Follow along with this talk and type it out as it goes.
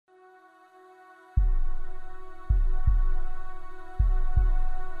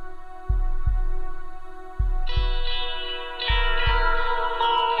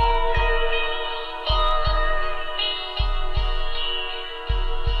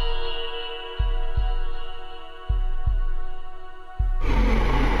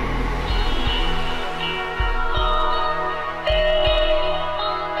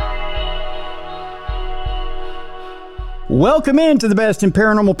Welcome into the best in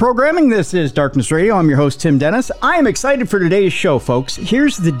paranormal programming. This is Darkness Radio. I'm your host, Tim Dennis. I am excited for today's show, folks.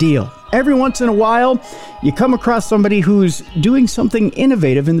 Here's the deal. Every once in a while, you come across somebody who's doing something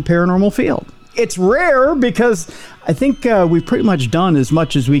innovative in the paranormal field. It's rare because I think we've pretty much done as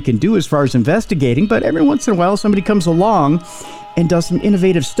much as we can do as far as investigating, but every once in a while, somebody comes along and does some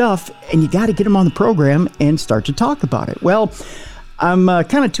innovative stuff, and you got to get them on the program and start to talk about it. Well, I'm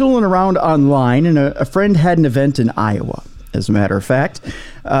kind of tooling around online, and a friend had an event in Iowa, as a matter of fact.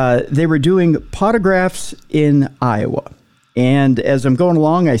 They were doing potographs in Iowa. And as I'm going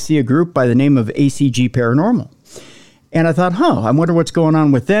along, I see a group by the name of ACG Paranormal. And I thought, I wonder what's going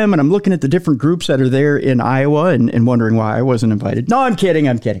on with them. And I'm looking at the different groups that are there in Iowa and wondering why I wasn't invited. No, I'm kidding.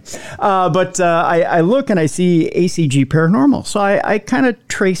 But I look and I see ACG Paranormal. So I kind of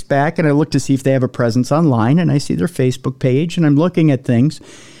trace back and I look to see if they have a presence online. And I see their Facebook page and I'm looking at things.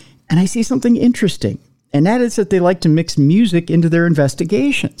 And I see something interesting. And that is that they like to mix music into their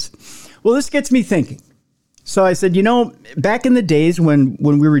investigations. Well, this gets me thinking. So I said, back in the days when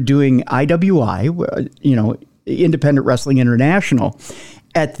we were doing IWI, Independent Wrestling International,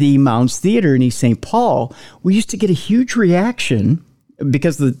 at the Mounds Theater in East St. Paul, we used to get a huge reaction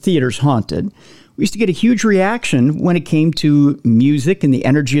because the theater's haunted. We used to get a huge reaction when it came to music and the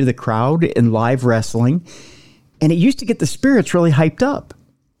energy of the crowd and live wrestling. And it used to get the spirits really hyped up.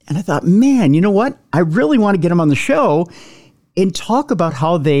 And I thought, man, you know what? I really want to get them on the show and talk about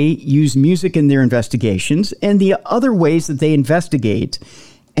how they use music in their investigations and the other ways that they investigate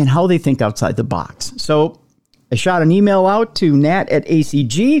and how they think outside the box. So I shot an email out to Nat at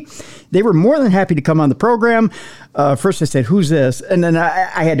ACG. They were more than happy to come on the program. First I said, who's this? And then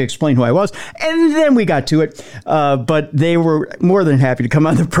I had to explain who I was. And then we got to it. But they were more than happy to come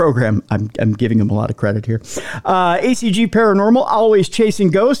on the program. I'm giving them a lot of credit here. ACG Paranormal, Always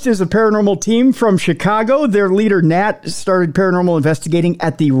Chasing Ghosts, is a paranormal team from Chicago. Their leader, Nat, started paranormal investigating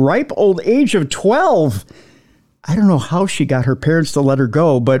at the ripe old age of 12. I don't know how she got her parents to let her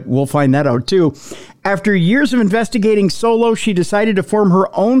go, but we'll find that out too. After years of investigating solo, she decided to form her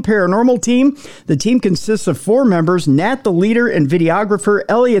own paranormal team. The team consists of 4 members: Nat, the leader and videographer;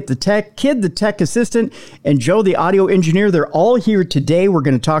 Elliot, the tech; Kid, the tech assistant; and Joe, the audio engineer. They're all here today. We're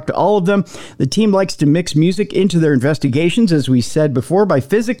going to talk to all of them. The team likes to mix music into their investigations, as we said before, by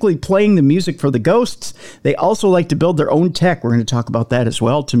physically playing the music for the ghosts. They also like to build their own tech. We're going to talk about that as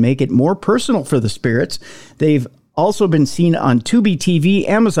well to make it more personal for the spirits. They've also been seen on Tubi TV,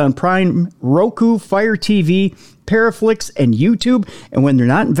 Amazon Prime, Roku, Fire TV, Paraflix, and YouTube. And when they're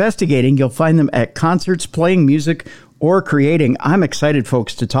not investigating, you'll find them at concerts, playing music, or creating. I'm excited,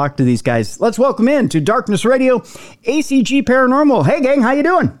 folks, to talk to these guys. Let's welcome in to Darkness Radio, ACG Paranormal. Hey, gang, how you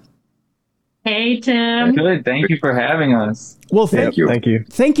doing? Hey, Tim. Good. Thank you for having us. Well, thank you.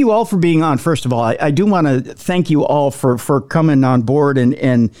 Thank you all for being on. First of all, I do want to thank you all for coming on board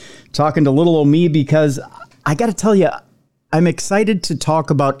and talking to little old me, because I got to tell you, I'm excited to talk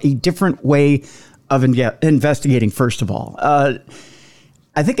about a different way of investigating, first of all. I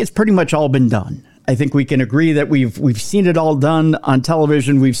think it's pretty much all been done. I think we can agree that we've seen it all done on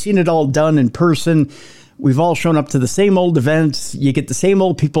television. We've seen it all done in person. We've all shown up to the same old events. You get the same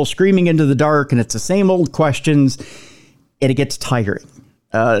old people screaming into the dark, and it's the same old questions, and it gets tiring.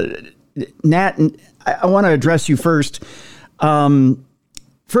 Nat, I want to address you first.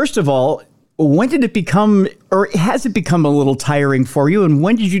 First of all, when did it become, or has it become a little tiring for you? And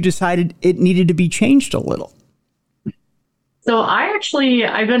when did you decide it needed to be changed a little? So I've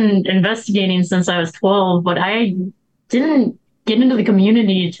been investigating since I was 12, but I didn't get into the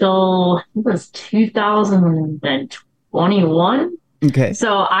community till it was 2021. Okay.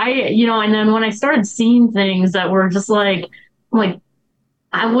 So and then when I started seeing things that were just like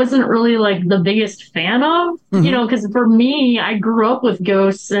I wasn't really like the biggest fan of, because for me, I grew up with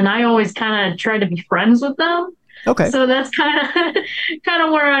ghosts and I always kind of tried to be friends with them. Okay. So that's kind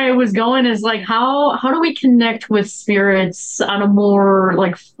of where I was going, is like, how do we connect with spirits on a more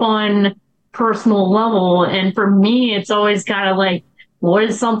like fun, personal level? And for me, it's always kind of like, what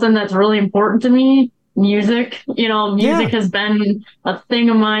is something that's really important to me? Music. Music has been a thing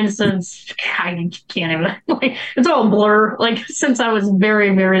of mine since I can't even, it's all blur, since I was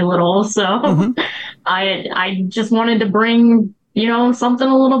very, very little. So I just wanted to bring, something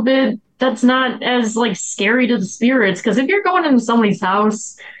a little bit that's not as scary to the spirits. Because if you're going into somebody's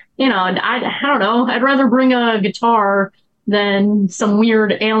house, I don't know, I'd rather bring a guitar than some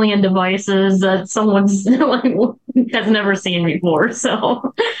weird alien devices that someone's has never seen before.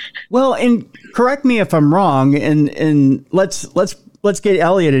 So, well, and correct me if I'm wrong, and let's get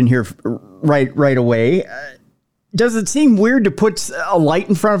Elliot in here right away. Does it seem weird to put a light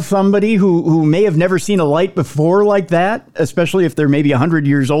in front of somebody who may have never seen a light before like that, especially if they're maybe 100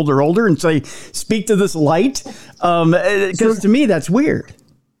 years old or older, and say, speak to this light? Because to me, that's weird.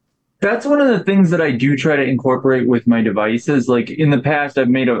 That's one of the things that I do try to incorporate with my devices. Like in the past, I've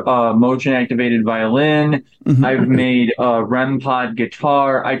made a motion activated violin. Mm-hmm. I've made a REM pod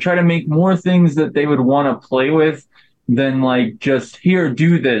guitar. I try to make more things that they would want to play with than like just here,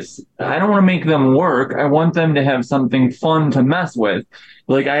 do this. I don't want to make them work. I want them to have something fun to mess with.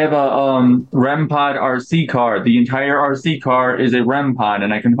 Like I have a REM pod RC car. The entire RC car is a REM pod,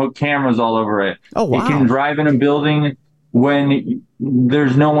 and I can hook cameras all over it. Oh, wow. It can drive in a building when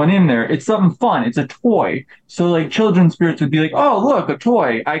there's no one in there. It's something fun. It's a toy. So like children's spirits would be like, oh, look, a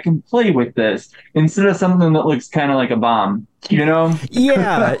toy. I can play with this instead of something that looks kind of like a bomb, you know?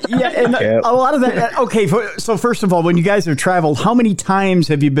 Yeah. And a lot of that. Okay. So first of all, when you guys have traveled, how many times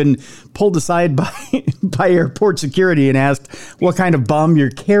have you been pulled aside by airport security and asked what kind of bomb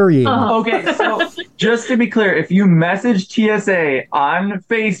you're carrying? Okay. So just to be clear, if you message TSA on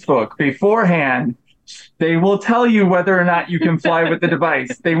Facebook beforehand, they will tell you whether or not you can fly with the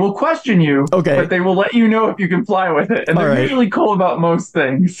device. They will question you, but they will let you know if you can fly with it. And they're usually cool about most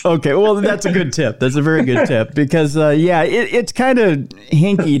things. Okay, well, that's a good tip. That's a very good tip because, it's kind of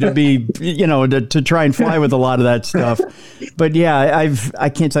hinky to be, to try and fly with a lot of that stuff. But yeah, I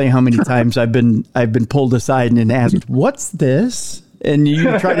can't tell you how many times I've been pulled aside and asked, "What's this?" And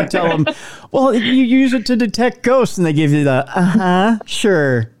you try to tell them, well, you use it to detect ghosts, and they give you the,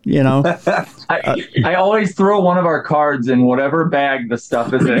 sure, I always throw one of our cards in whatever bag the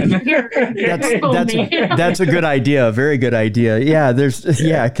stuff is in. That's a good idea. Very good idea. Yeah,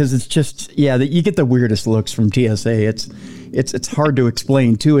 because it's just, you get the weirdest looks from TSA. It's hard to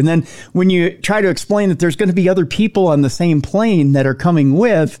explain too. And then when you try to explain that there's going to be other people on the same plane that are coming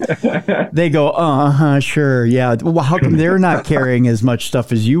with, they go, sure. Yeah. Well, how come they're not carrying as much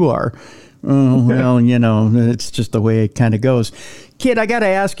stuff as you are? Oh, well, it's just the way it kind of goes. Kid, I got to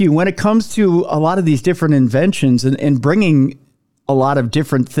ask you, when it comes to a lot of these different inventions and bringing a lot of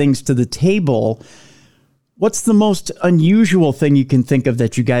different things to the table, what's the most unusual thing you can think of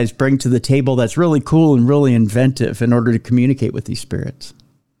that you guys bring to the table that's really cool and really inventive in order to communicate with these spirits?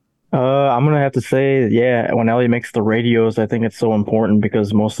 I'm going to have to say, when Ellie makes the radios, I think it's so important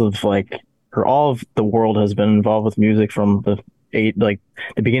because most of all of the world has been involved with music from the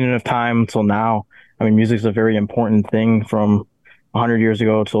beginning of time till now. I mean, music's a very important thing from 100 years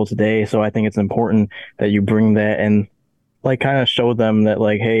ago till today. So I think it's important that you bring that and kind of show them that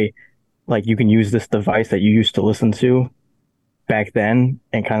hey, you can use this device that you used to listen to back then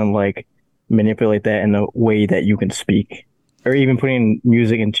and kind of manipulate that in a way that you can speak, or even putting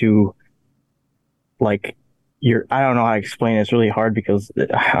music into I don't know how to explain it. It's really hard because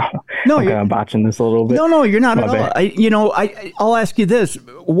I'm kind of botching this a little bit. No, you're not at all. I'll ask you this.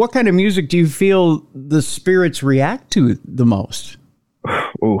 What kind of music do you feel the spirits react to the most?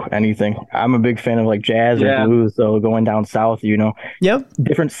 Ooh, anything. I'm a big fan of jazz or blues. So going down south, Yep.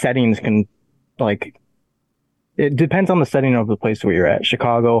 Different settings can it depends on the setting of the place where you're at.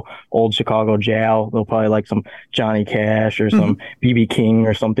 Chicago, old Chicago jail. They'll probably like some Johnny Cash or some BB King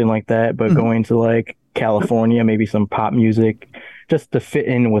or something like that. But going to California, maybe some pop music, just to fit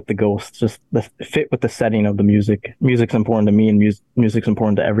in with the ghosts, just fit with the setting of the music. Music's important to me, and music's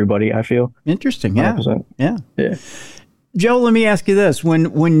important to everybody, I feel. Interesting. Yeah. 100%. Yeah. Joe, let me ask you this.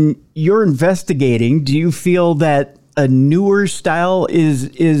 When you're investigating, do you feel that a newer style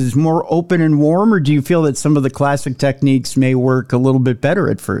is more open and warm, or do you feel that some of the classic techniques may work a little bit better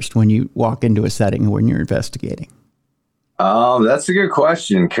at first when you walk into a setting when you're investigating? That's a good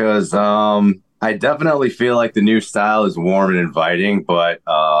question, because I definitely feel like the new style is warm and inviting, but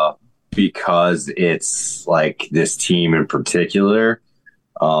because it's this team in particular,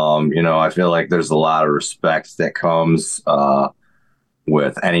 I feel like there's a lot of respect that comes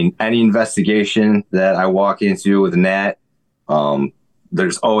with any investigation that I walk into with Nat.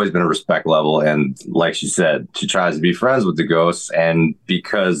 There's always been a respect level, and like she said, she tries to be friends with the ghosts, and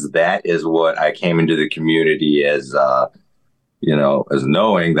because that is what I came into the community as as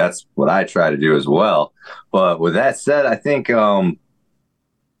knowing, that's what I try to do as well. But with that said, I think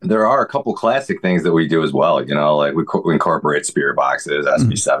there are a couple classic things that we do as well. We incorporate spirit boxes.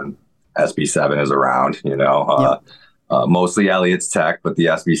 SB7 is around. Mostly Elliot's tech, but the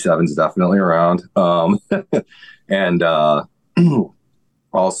SB7 is definitely around. And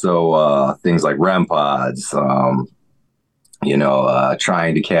also things like REM pods.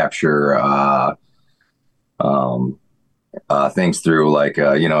 Trying to capture things through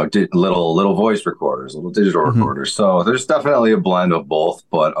little voice recorders, little digital recorders. So there's definitely a blend of both.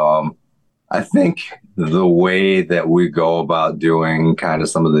 But I think the way that we go about doing kind of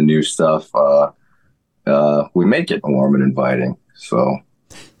some of the new stuff, we make it warm and inviting. So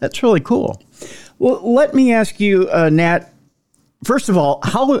that's really cool. Well, let me ask you, Nat. First of all,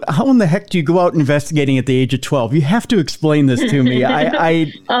 how in the heck do you go out investigating at the age of 12? You have to explain this to me. How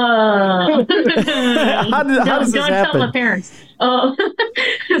does this happen? Don't tell my parents.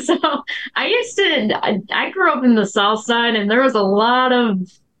 So I grew up in the South Side, and there was a lot of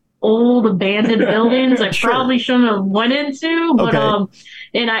old abandoned buildings I probably shouldn't have went into, but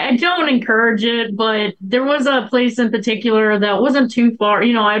and I don't encourage it, but there was a place in particular that wasn't too far.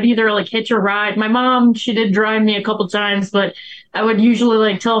 I'd either like hitch a ride. My mom, she did drive me a couple times, but I would usually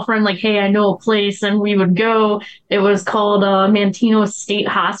like tell a friend like, hey, I know a place, and we would go. It was called Manteno State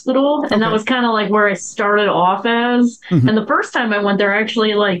Hospital, and that was kind of like where I started off as. And the first time I went there, I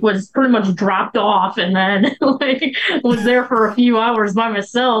actually like was pretty much dropped off, and then like was there for a few hours by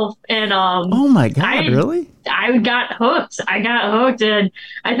myself. And oh my God, really? I got hooked. And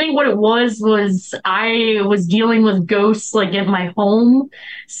I think what it was I was dealing with ghosts like in my home.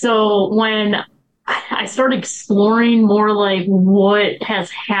 So when I started exploring more like what has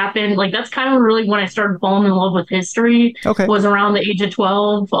happened, like that's kind of really when I started falling in love with history. Was around the age of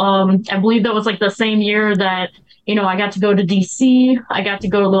 12. I believe that was like the same year that I got to go to DC. I got to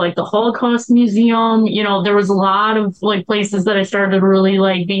go to like the Holocaust Museum. There was a lot of like places that I started really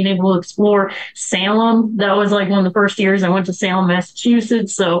like being able to explore. Salem, that was like one of the first years I went to Salem,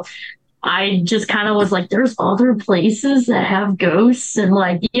 Massachusetts. So I just kind of was like, there's other places that have ghosts, and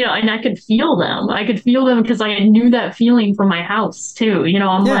like, and I could feel them. I could feel them because I knew that feeling from my house too.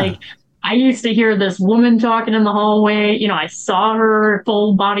 I'm like, I used to hear this woman talking in the hallway. I saw her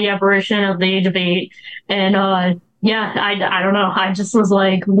full body apparition at the age of 8. And I don't know. I just was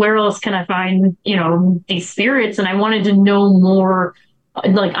like, where else can I find, these spirits? And I wanted to know more.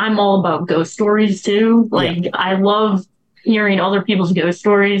 Like, I'm all about ghost stories too. Like, I love hearing other people's ghost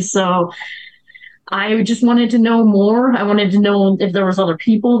stories. So I just wanted to know more. I wanted to know if there was other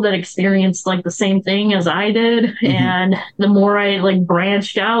people that experienced like the same thing as I did. And the more I like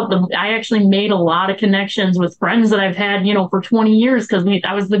branched out, I actually made a lot of connections with friends that I've had, for 20 years, because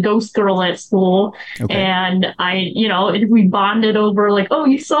I was the ghost girl at school. And we bonded over like, oh,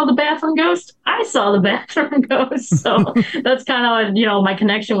 you saw the bathroom ghost? I saw the bathroom ghost. So that's kind of, my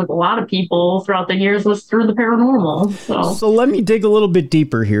connection with a lot of people throughout the years was through the paranormal. So let me dig a little bit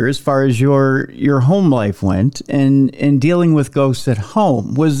deeper here as far as your home life went and dealing with ghosts at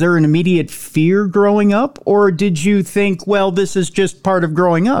home. Was there an immediate fear growing up, or did you think, well, this is just part of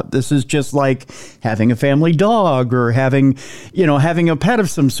growing up? This is just like having a family dog or having a pet of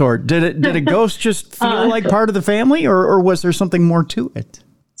some sort. Did a ghost just feel like part of the family, or was there something more to it?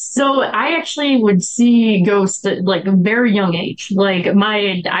 So I actually would see ghosts at like a very young age. Like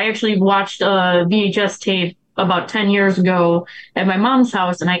I actually watched a VHS tape about 10 years ago at my mom's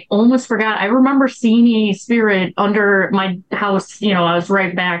house, and I almost forgot. I remember seeing a spirit under my house. I was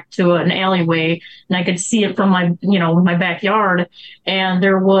right back to an alleyway, and I could see it from my backyard. And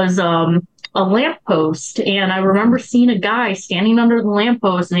there was a lamppost, and I remember seeing a guy standing under the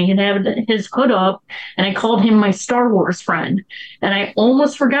lamppost, and he had his hood up, and I called him my Star Wars friend. And I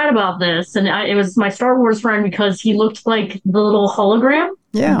almost forgot about this, and it was my Star Wars friend because he looked like the little hologram.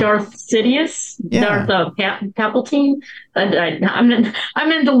 Darth Sidious, Darth Palpatine.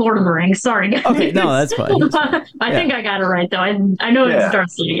 I'm into Lord of the Rings. Sorry, guys. Okay, no, that's fine. I think I got it right though. I know it's Darth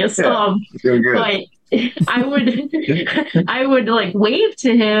Sidious. Doing good. But I would like wave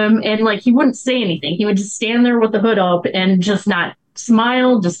to him, and like he wouldn't say anything. He would just stand there with the hood up and just not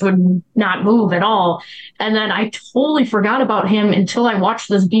smile, just would not move at all. And then I totally forgot about him until I watched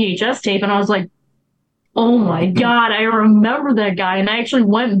this VHS tape, and I was like, oh my God, I remember that guy. And I actually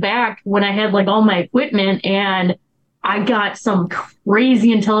went back when I had like all my equipment, and I got some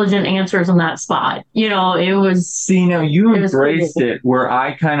crazy intelligent answers on that spot. It was. See, now you embraced it, where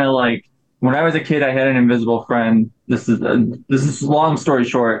I kind of like, when I was a kid, I had an invisible friend. This is long story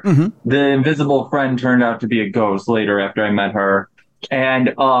short. The invisible friend turned out to be a ghost later after I met her.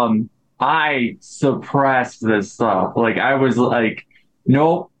 And I suppressed this stuff. Like, I was like,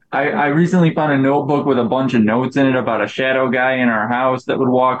 nope. I recently found a notebook with a bunch of notes in it about a shadow guy in our house that would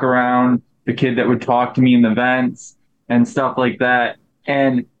walk around, the kid that would talk to me in the vents and stuff like that.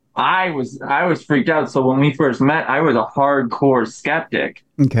 And I was freaked out. So when we first met, I was a hardcore skeptic.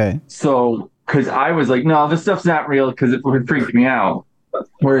 Okay. So, because I was like, no, this stuff's not real, because it freaked me out.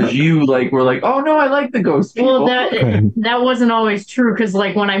 Whereas you were like, oh no, I like the ghost people. Well, that wasn't always true, because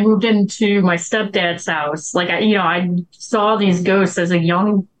like when I moved into my stepdad's house, like I saw these ghosts as a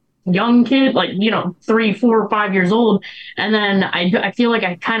young young kid, like, 3, 4, 5 years old. And then I feel like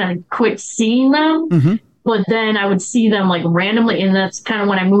I kind of quit seeing them. Mm-hmm. But then I would see them like randomly, and that's kind of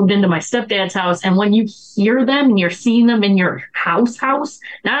when I moved into my stepdad's house. And when you hear them and you're seeing them in your house,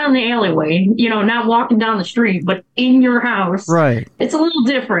 not in the alleyway, not walking down the street, but in your house, Right. it's a little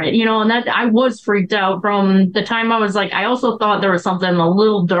different, and that I was freaked out from the time I was like, I also thought there was something a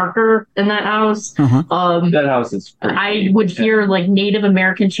little darker in that house. That house is freaky. I would hear like Native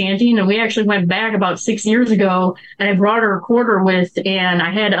American chanting, and we actually went back about 6 years ago, and I brought a recorder with, and I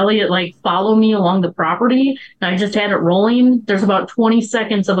had Elliot like follow me along the property, and I just had it rolling. There's about 20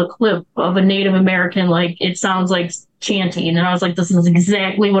 seconds of a clip of a Native American, like it sounds like chanting, and I was like, this is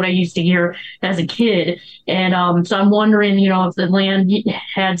exactly what I used to hear as a kid. And so I'm wondering, if the land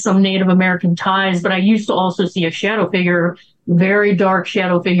had some Native American ties, but I used to also see a shadow figure, very dark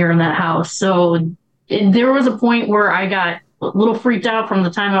shadow figure in that house. So there was a point where I got a little freaked out from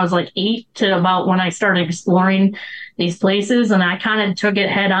the time I was like 8 to about when I started exploring these places, and I kind of took it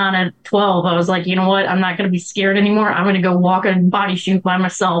head on at 12. I was like, you know what? I'm not going to be scared anymore. I'm going to go walk a body shoot by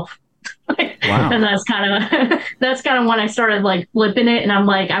myself. Wow. And that's kind of when I started like flipping it, and I'm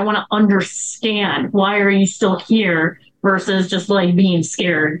like, I want to understand, why are you still here versus just like being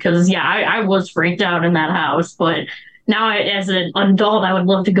scared? Because I was freaked out in that house, but now as an adult, I would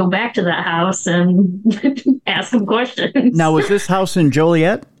love to go back to that house and ask some questions. Now, was this house in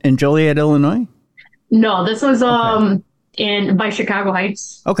Joliet, Illinois? No, this was by Chicago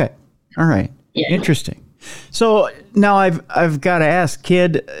Heights. Okay. All right. Yeah. Interesting. So now I've got to ask,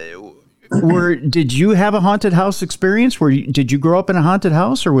 kid, did you have a haunted house experience? Did you grow up in a haunted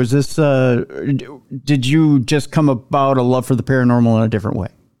house, or was this did you just come about a love for the paranormal in a different way?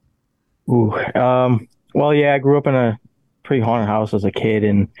 Ooh, well, yeah, I grew up in a pretty haunted house as a kid,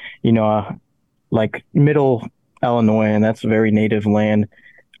 and like middle Illinois, and that's very native land.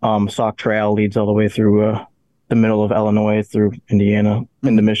 Sauk Trail leads all the way through the middle of Illinois through Indiana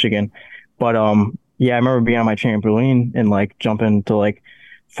into Michigan. But yeah, I remember being on my trampoline and like jumping to like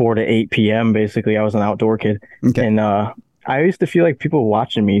 4 to 8 p.m. Basically, I was an outdoor kid, Okay. and I used to feel like people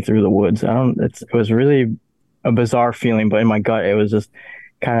watching me through the woods. It was really a bizarre feeling, but in my gut, it was just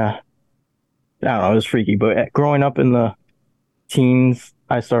kind of, I don't know, it was freaky. But growing up in the teens,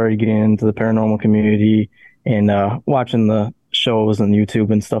 I started getting into the paranormal community and watching the shows on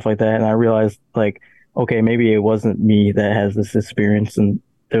YouTube and stuff like that. And I realized, like, okay, maybe it wasn't me that has this experience, and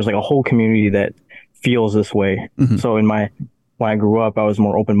there's like a whole community that feels this way. Mm-hmm. So when I grew up, I was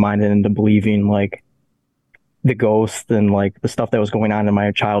more open-minded into believing like the ghost and like the stuff that was going on in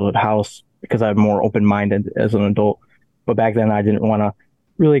my childhood house, because I'm more open-minded as an adult. But back then I didn't want to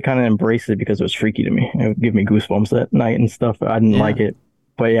really kind of embrace it because it was freaky to me. It would give me goosebumps at night and stuff. I didn't like it.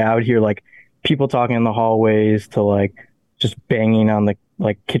 But yeah, I would hear like people talking in the hallways to like just banging on the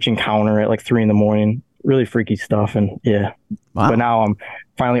like kitchen counter at like 3 a.m. Really freaky stuff. And yeah. Wow. But now I'm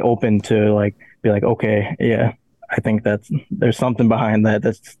finally open to like be like, okay, yeah, I think there's something behind that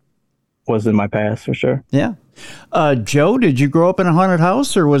was in my past for sure. Yeah. Joe, did you grow up in a haunted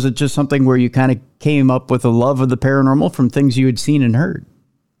house, or was it just something where you kind of came up with a love of the paranormal from things you had seen and heard?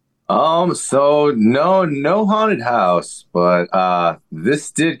 So no haunted house, but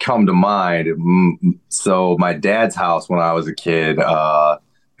this did come to mind. So my dad's house when I was a kid, the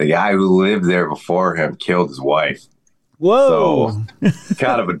guy who lived there before him killed his wife. Whoa. So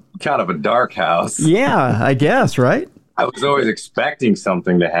kind of a dark house. Yeah, I guess, right? I was always expecting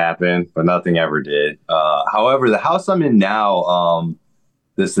something to happen, but nothing ever did. However, the house I'm in now,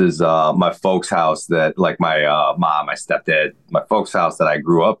 this is my folks' house that, like my mom, my stepdad, my folks' house that I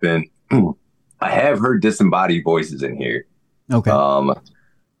grew up in. I have heard disembodied voices in here. Okay.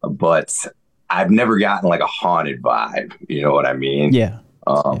 But I've never gotten like a haunted vibe. You know what I mean? Yeah.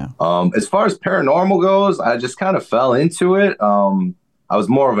 As far as paranormal goes, I just kind of fell into it. I was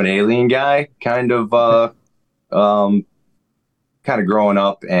more of an alien guy, kind of growing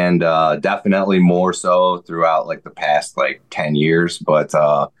up, and definitely more so throughout like the past like 10 years. But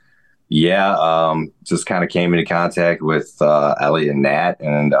just kind of came into contact with Elliot and Nat,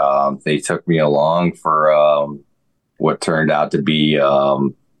 and they took me along for what turned out to be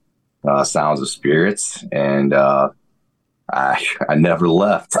Sounds of Spirits, and I never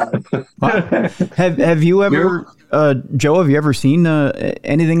left. Wow. Have you ever, Joe? Have you ever seen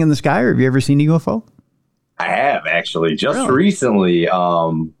anything in the sky, or have you ever seen a UFO? I have, actually. Just Really? recently,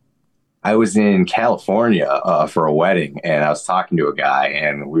 I was in California for a wedding, and I was talking to a guy,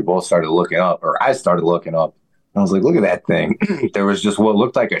 and we both started looking up, or I started looking up. And I was like, look at that thing. There was just what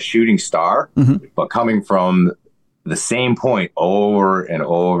looked like a shooting star, Mm-hmm. but coming from the same point over and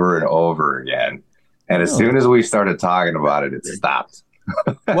over and over again. And as soon as we started talking about it, it stopped.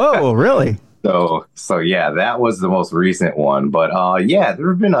 Whoa, really? So yeah, that was the most recent one. But yeah, there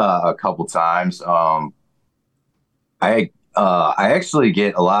have been a couple times. I actually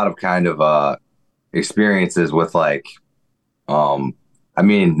get a lot of kind of experiences with like I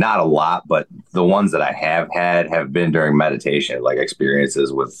mean, not a lot, but the ones that I have had have been during meditation, like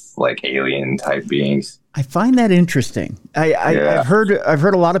experiences with like alien type beings. I find that interesting. I've heard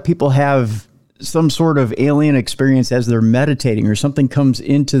a lot of people have some sort of alien experience as they're meditating, or something comes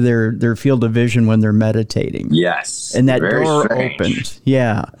into their field of vision when they're meditating. Yes, and that very door strange. opens.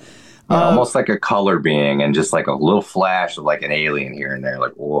 Yeah. Almost like a color being, and just like a little flash of like an alien here and there.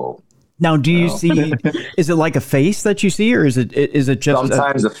 Like, whoa. Now, do you see? Is it like a face that you see, or is it just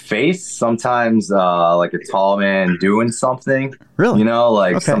sometimes a face? Sometimes like a tall man doing something. Really? You know,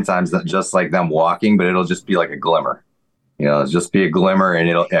 like Okay. sometimes just like them walking, but it'll just be like a glimmer. You know, it'll just be a glimmer, and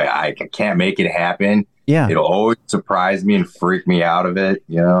I can't make it happen. Yeah. It'll always surprise me and freak me out of it.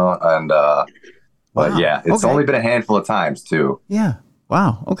 You know, and but Wow. yeah, it's Okay. only been a handful of times too. Yeah.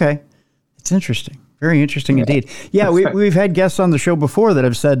 Wow. Okay. It's interesting. Very interesting indeed. Yeah, we've had guests on the show before that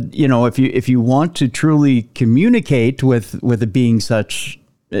have said, you know, if you want to truly communicate with a being such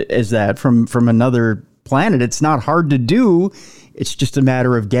as that from another planet, it's not hard to do. It's just a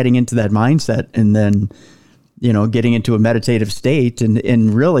matter of getting into that mindset, and then, you know, getting into a meditative state,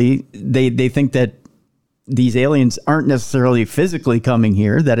 and really they think that these aliens aren't necessarily physically coming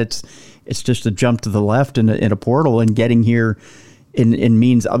here, that it's just a jump to the left in a portal and getting here in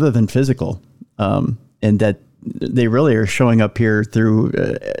means other than physical. And that they really are showing up here through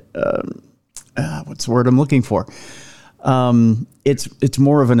what's the word I'm looking for? It's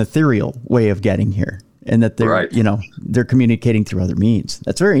more of an ethereal way of getting here, and that they're Right. you know, they're communicating through other means.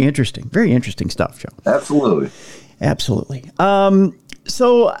 That's very interesting stuff, Joe. Absolutely.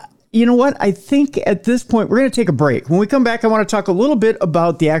 So you know what? I think at this point we're going to take a break. When we come back, I want to talk a little bit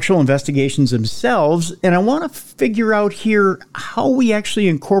about the actual investigations themselves, and I want to figure out here how we actually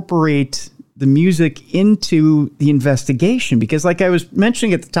incorporate the music into the investigation. Because like I was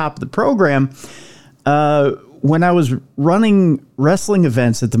mentioning at the top of the program, when I was running wrestling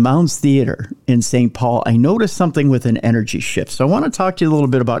events at the Mounds Theater in St. Paul, I noticed something with an energy shift. So I want to talk to you a little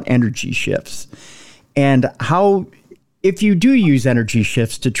bit about energy shifts, and how, if you do use energy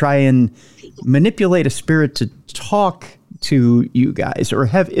shifts to try and manipulate a spirit to talk to you guys, or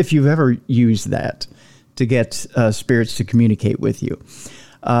if you've ever used that to get spirits to communicate with you.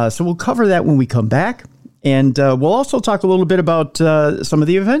 So we'll cover that when we come back. And we'll also talk a little bit about some of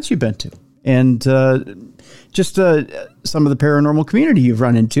the events you've been to, and just some of the paranormal community you've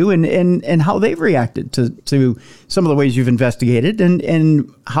run into, and how they've reacted to some of the ways you've investigated,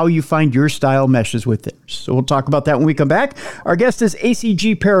 and how you find your style meshes with theirs. So we'll talk about that when we come back. Our guest is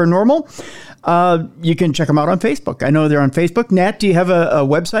ACG Paranormal. You can check them out on Facebook. I know they're on Facebook. Nat, do you have a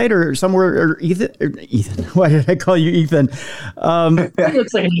website or somewhere? Or Ethan? Why did I call you Ethan? He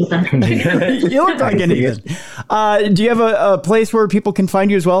looks like an Ethan. You look like an Ethan. Do you have a place where people can find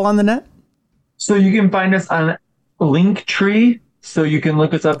you as well on the net? So you can find us on Linktree. So you can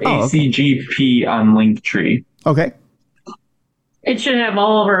look us up, ACGP on Linktree. Okay. It should have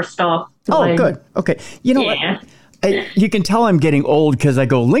all of our stuff. Oh, Like, good. Okay. You know Yeah. what? You can tell I'm getting old because I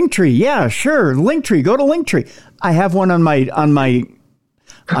go Linktree. Yeah, sure. Linktree. Go to Linktree. I have one on my on my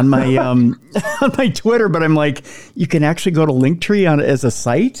on my Twitter, but I'm like, you can actually go to Linktree as a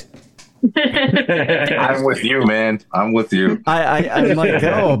site. I'm with you, man. I'm with you. I'm like,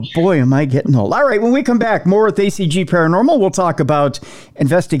 oh boy, am I getting old. All right, when we come back, more with ACG Paranormal, we'll talk about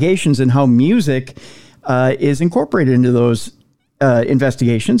investigations and how music is incorporated into those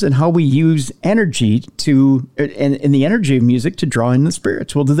investigations, and how we use energy to, and the energy of music to draw in the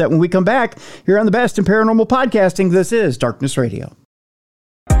spirits. We'll do that when we come back here on the Best in Paranormal Podcasting. This is Darkness Radio.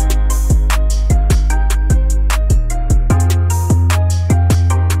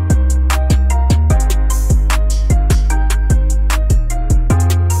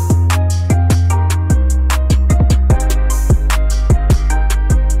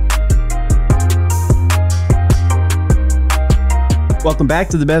 Welcome back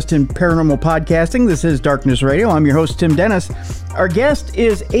to the Best in Paranormal Podcasting. This is Darkness Radio. I'm your host, Tim Dennis. Our guest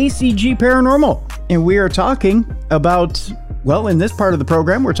is ACG Paranormal, and we are talking about, well, in this part of the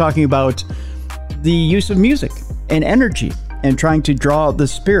program, we're talking about the use of music and energy, and trying to draw the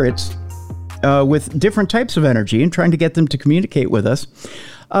spirits with different types of energy, and trying to get them to communicate with us.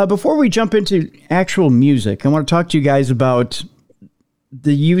 Before we jump into actual music, I want to talk to you guys about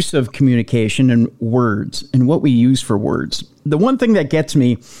the use of communication and words, and what we use for words. The one thing that gets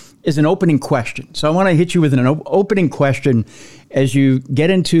me is an opening question. So I want to hit you with an opening question as you get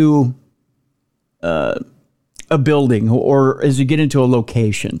into a building or as you get into a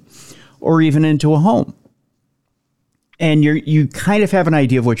location or even into a home. And you kind of have an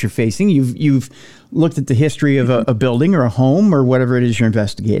idea of what you're facing. You've looked at the history of a building or a home or whatever it is you're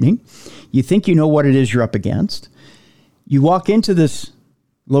investigating. You think you know what it is you're up against. You walk into this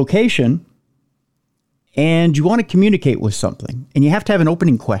location and you want to communicate with something, and you have to have an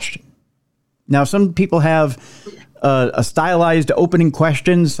opening question. Now, some people have a stylized opening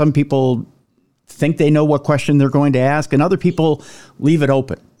question. Some people think they know what question they're going to ask, and other people leave it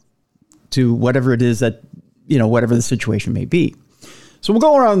open to whatever it is that, whatever the situation may be. So we'll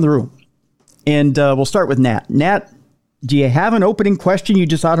go around the room, and we'll start with Nat. Nat, do you have an opening question you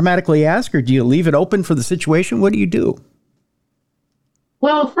just automatically ask, or do you leave it open for the situation? What do you do?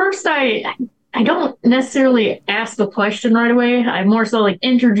 Well, first, I don't necessarily ask the question right away. I more so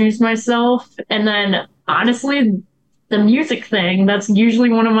introduce myself. And then honestly, the music thing, that's usually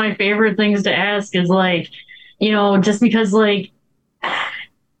one of my favorite things to ask is just because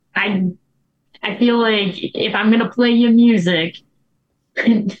I feel like if I'm going to play you music,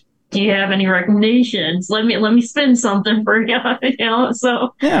 do you have any recommendations? Let me spin something for you,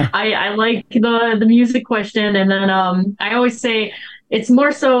 So yeah. I like the music question. And then I always say it's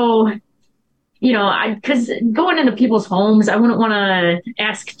more so, because going into people's homes, I wouldn't want to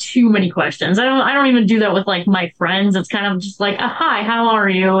ask too many questions. I don't even do that with my friends. It's kind of just hi, how are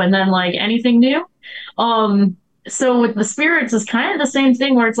you? And then anything new. So with the spirits, it's kind of the same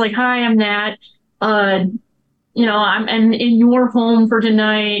thing where it's hi, I'm Nat. I'm in your home for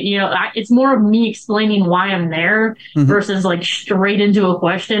tonight. It's more of me explaining why I'm there versus straight into a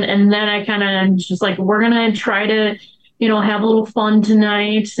question. And then I kind of just we're gonna try to have a little fun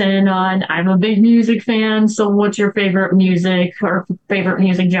tonight. And I'm a big music fan. So what's your favorite music or favorite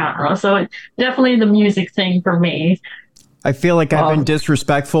music genre? So it's definitely the music thing for me. I feel like I've been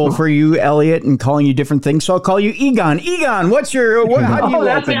disrespectful for you, Elliot, and calling you different things. So I'll call you Egon. Egon, how do you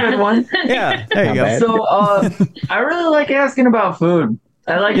that's a good one. Yeah, there you go. So I really like asking about food.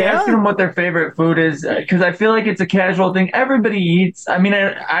 I like asking them what their favorite food is because I feel like it's a casual thing. Everybody eats. I mean,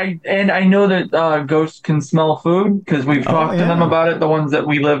 I know that ghosts can smell food because we've talked to them about it. The ones that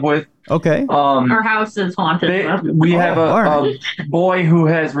we live with. Okay. Our house is haunted. We have a boy who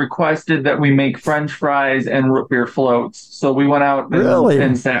has requested that we make French fries and root beer floats. So we went out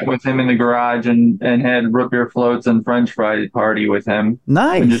and sat with him in the garage and had root beer floats and French fry party with him.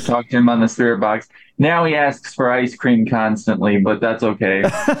 Nice. And just talked to him on the spirit box. Now he asks for ice cream constantly, but that's okay.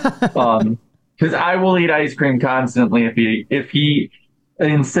 Because I will eat ice cream constantly if he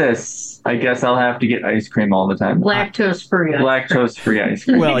insists. I guess I'll have to get ice cream all the time. Lactose-free ice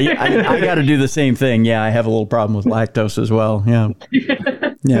cream. Well, I got to do the same thing. Yeah, I have a little problem with lactose as well. Yeah.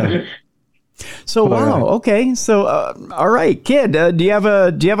 Yeah. So, wow. Okay. So, all right, kid, do you have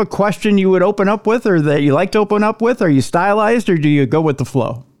a question you would open up with or that you like to open up with? Are you stylized or do you go with the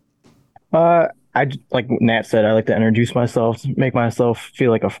flow? Like Nat said, I like to introduce myself, make myself feel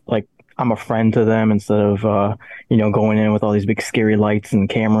like I'm a friend to them instead of, going in with all these big scary lights and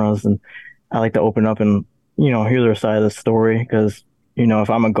cameras. And I like to open up and, hear their side of the story because, if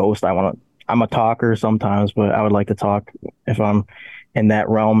I'm a ghost, I'm a talker sometimes, but I would like to talk if I'm in that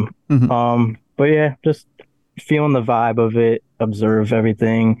realm. Mm-hmm. But yeah, just feeling the vibe of it, observe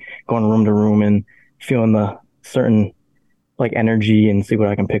everything, going room to room and feeling the certain energy and see what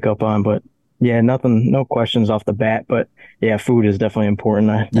I can pick up on. But yeah, no questions off the bat, but yeah, food is definitely important.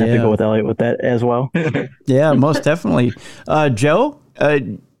 I have to go with Elliot with that as well. Yeah, most definitely. Joe, a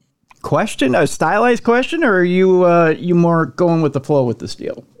stylized question, or are you more going with the flow with this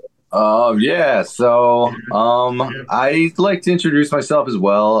deal? Yeah. So, I like to introduce myself as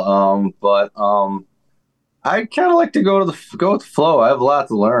well. But I kind of like to go with the flow. I have a lot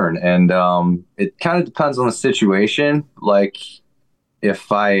to learn, and it kind of depends on the situation.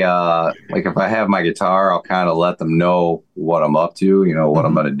 If I have my guitar, I'll kind of let them know what I'm up to, what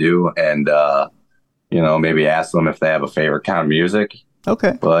I'm going to do. And, maybe ask them if they have a favorite kind of music.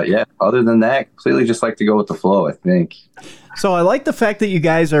 Okay. But yeah, other than that, completely just like to go with the flow, I think. So I like the fact that you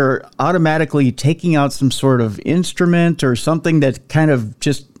guys are automatically taking out some sort of instrument or something that kind of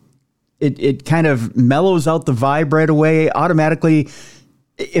just, it kind of mellows out the vibe right away automatically.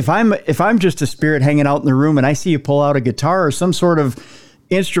 If I'm just a spirit hanging out in the room and I see you pull out a guitar or some sort of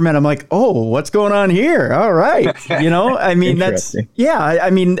instrument, I'm like, oh, what's going on here? All right. I mean,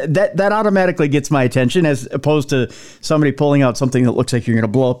 that automatically gets my attention as opposed to somebody pulling out something that looks like you're going to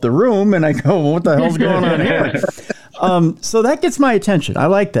blow up the room. And I go, well, what the hell's going on here? So that gets my attention. I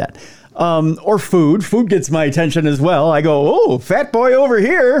like that. Or food gets my attention as well. I go, oh, fat boy over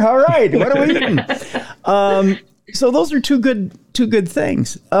here. All right. What are we eating? So those are two good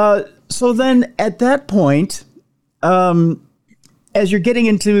things. So then at that point, as you're getting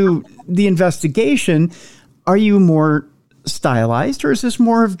into the investigation, are you more stylized, or is this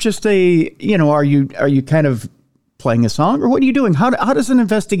more of just a, are you kind of playing a song, or what are you doing? How does an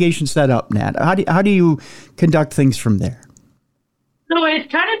investigation set up, Nat? How do you conduct things from there? So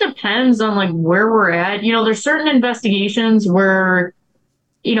it kind of depends on like where we're at. There's certain investigations where,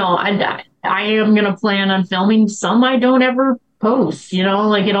 I am going to plan on filming. Some I don't ever post,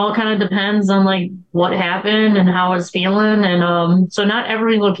 like it all kind of depends on like what happened and how it's feeling. And so not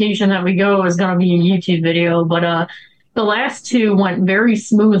every location that we go is going to be a YouTube video, but the last two went very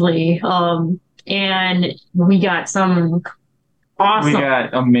smoothly. And we got some awesome. We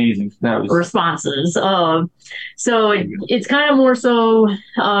got amazing responses. So it's kind of more so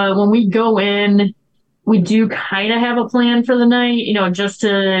when we go in, we do kind of have a plan for the night, just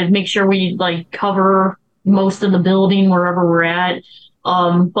to make sure we like cover most of the building wherever we're at.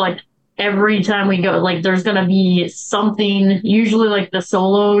 But every time we go, like there's going to be something, usually like the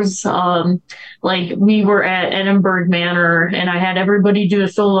solos. Like we were at Edinburgh Manor and I had everybody do a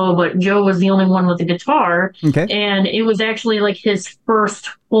solo, but Joe was the only one with a guitar. Okay. And it was actually like his first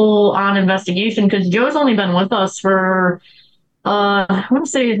full on investigation, because Joe's only been with us for I want to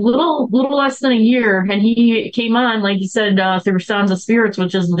say a little less than a year, and he came on, like you said, through Sounds of Spirits,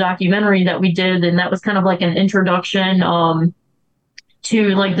 which is the documentary that we did, and that was kind of like an introduction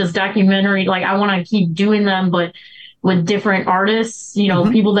to like this documentary. Like I want to keep doing them, but with different artists,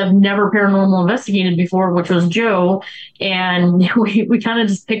 people that have never paranormal investigated before, which was Joe. And we kind of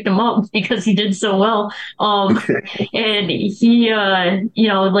just picked him up because he did so well. And he,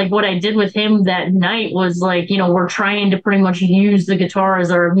 like what I did with him that night was like, we're trying to pretty much use the guitar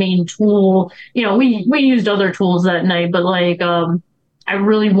as our main tool. We used other tools that night, but like, I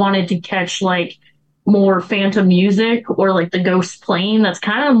really wanted to catch like more phantom music or like the ghost playing. That's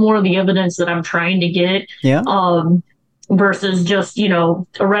kind of more of the evidence that I'm trying to get. Yeah. Versus just, a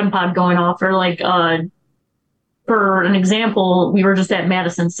REM pod going off, or like, for an example, we were just at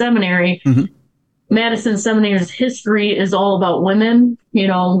Madison Seminary. Mm-hmm. Madison Seminary's history is all about women.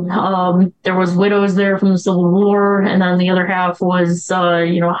 There was widows there from the Civil War, and then the other half was,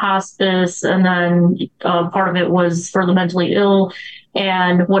 hospice, and then part of it was for the mentally ill.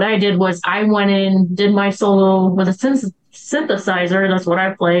 And what I did was I went in, did my solo with a synthesizer. That's what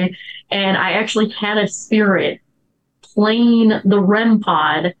I play. And I actually had a spirit playing the REM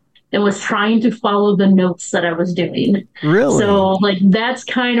pod and was trying to follow the notes that I was doing. Really? So like that's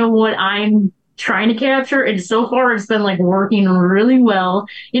kind of what I'm trying to capture, and so far it's been like working really well.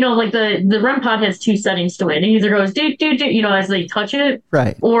 Like the REM pod has two settings to it. It either goes do do do, as they touch it,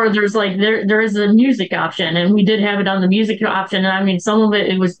 right? Or there's like there is a music option, and we did have it on the music option. And I mean, some of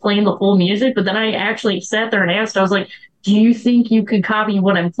it was playing the full music, but then I actually sat there and asked. I was like, do you think you could copy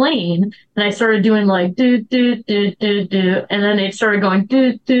what I'm playing? And I started doing like do do do do do, and then it started going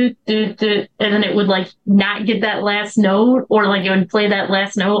do do do do, and then it would like not get that last note, or like it would play that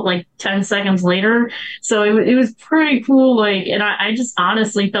last note like 10 seconds later. So it was pretty cool. Like, and I just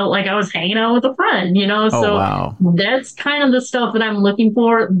honestly felt like I was hanging out with a friend, So wow. That's kind of the stuff that I'm looking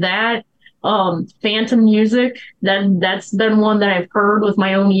for. That phantom music, that's been one that I've heard with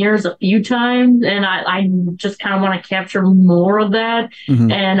my own ears a few times, and I just kind of want to capture more of that.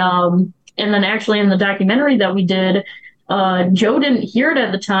 Mm-hmm. And then actually in the documentary that we did, Joe didn't hear it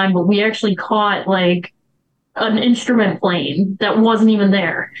at the time, but we actually caught like an instrument playing that wasn't even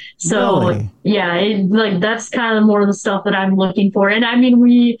there. So really? Yeah, that's kind of more of the stuff that I'm looking for. And I mean,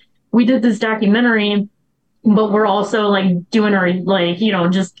 we did this documentary, but we're also like doing our like,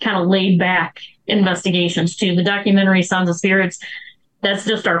 just kind of laid back investigations too. The documentary Sounds of Spirits, that's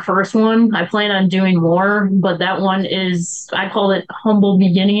just our first one. I plan on doing more, but that one is, I call it Humble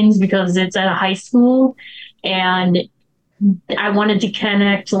Beginnings, because it's at a high school, and I wanted to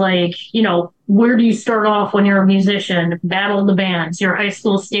connect like, where do you start off when you're a musician? Battle of the Bands, your high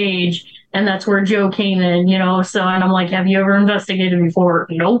school stage. And that's where Joe came in, so, and I'm like, have you ever investigated before?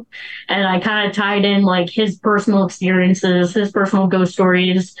 Nope. And I kind of tied in like his personal experiences, his personal ghost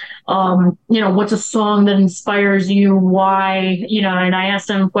stories. What's a song that inspires you? Why? And I asked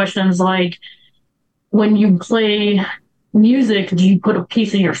him questions like, when you play music, do you put a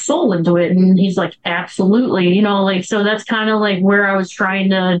piece of your soul into it? And he's like, absolutely. So that's kind of like where I was trying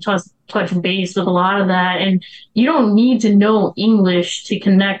to touch base with a lot of that. And you don't need to know English to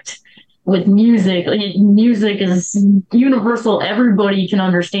connect with music. Music is universal. Everybody can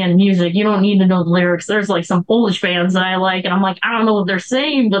understand music. You don't need to know the lyrics. There's like some Polish bands that I like, and I'm like, I don't know what they're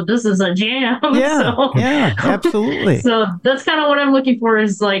saying, but this is a jam. Yeah, absolutely. So that's kind of what I'm looking for,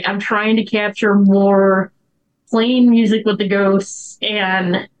 is like, I'm trying to capture more playing music with the ghosts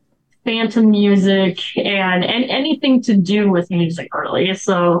and phantom music and anything to do with music, really.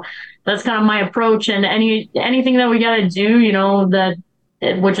 So that's kind of my approach. And anything that we got to do,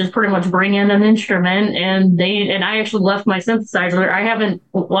 which is pretty much bring in an instrument. And I actually left my synthesizer. I haven't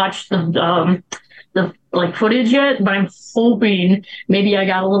watched the like footage yet, but I'm hoping maybe I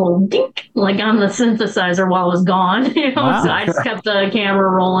got a little dink like on the synthesizer while I was gone. Wow. So I just kept the camera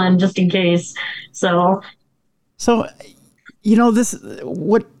rolling just in case. So this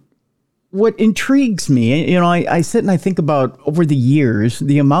what intrigues me, I sit and I think about over the years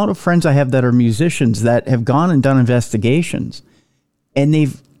the amount of friends I have that are musicians that have gone and done investigations, and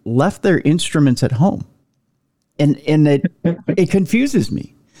they've left their instruments at home, and it confuses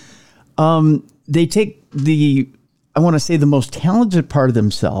me. They take the most talented part of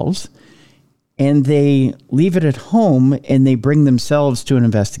themselves, and they leave it at home, and they bring themselves to an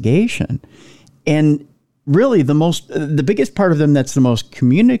investigation. And really, the biggest part of them that's the most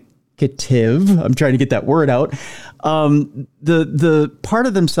communicative, I'm trying to get that word out, the part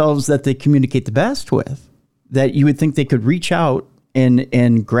of themselves that they communicate the best with, that you would think they could reach out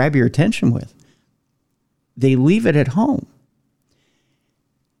and grab your attention with, they leave it at home.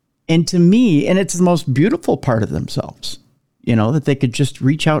 And to me, and it's the most beautiful part of themselves, that they could just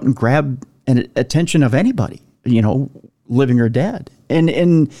reach out and grab an attention of anybody, living or dead. And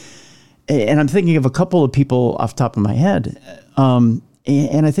I'm thinking of a couple of people off the top of my head.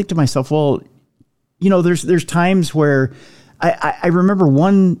 And I think to myself, well, there's times where I remember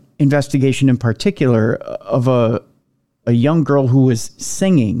one investigation in particular of a young girl who was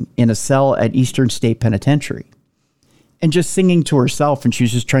singing in a cell at Eastern State Penitentiary. And just singing to herself, and she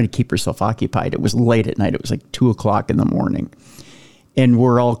was just trying to keep herself occupied. It was late at night. It was like 2:00 in the morning. And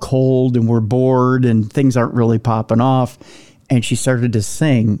we're all cold and we're bored and things aren't really popping off. And she started to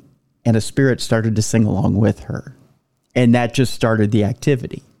sing, and a spirit started to sing along with her. And that just started the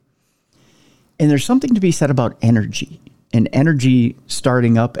activity. And there's something to be said about energy, and energy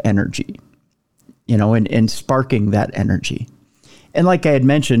starting up energy, and sparking that energy. And like I had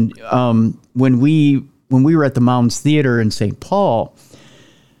mentioned, when we were at the Mounds Theater in St. Paul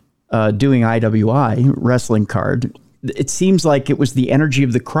doing IWI, wrestling card, it seems like it was the energy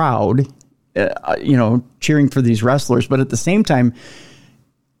of the crowd, cheering for these wrestlers, but at the same time,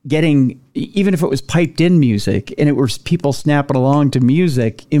 getting, even if it was piped in music and it was people snapping along to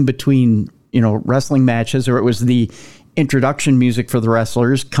music in between, wrestling matches, or it was the introduction music for the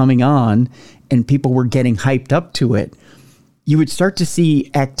wrestlers coming on and people were getting hyped up to it, you would start to see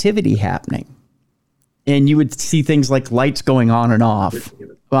activity happening. And you would see things like lights going on and off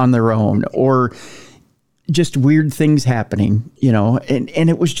on their own, or just weird things happening, and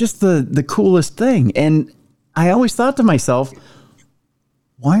it was just the coolest thing. And I always thought to myself,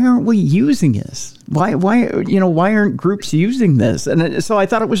 why aren't we using this? Why aren't groups using this? And so I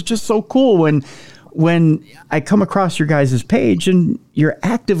thought it was just so cool when I come across your guys' page and you're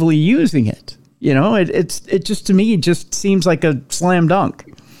actively using it. It just, to me, just seems like a slam dunk.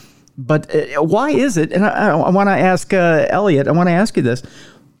 But why is it? And I want to ask Elliot, I want to ask you this.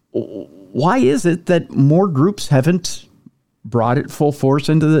 Why is it that more groups haven't brought it full force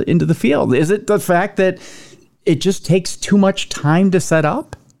into the field? Is it the fact that it just takes too much time to set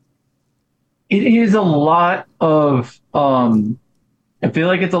up? It is a lot of, I feel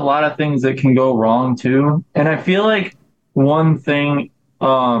like it's a lot of things that can go wrong too. And I feel like one thing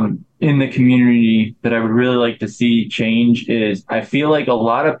in the community that I would really like to see change is I feel like a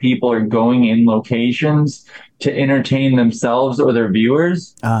lot of people are going in locations to entertain themselves or their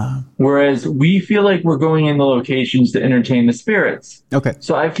viewers. Whereas we feel like we're going in the locations to entertain the spirits. Okay.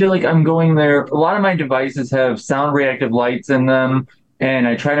 So I feel like I'm going there. A lot of my devices have sound reactive lights in them, and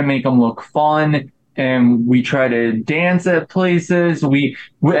I try to make them look fun. And we try to dance at places. We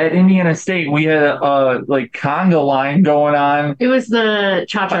at Indiana State, we had a like conga line going on. It was the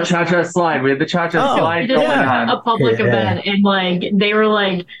cha-cha slide. We had the cha-cha slide going on. A public event, and like they were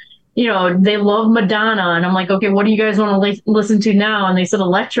like, they love Madonna, and I'm like, okay, what do you guys want to listen to now? And they said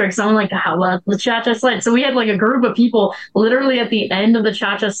electric. So I'm like, how about the cha-cha slide? So we had like a group of people literally at the end of the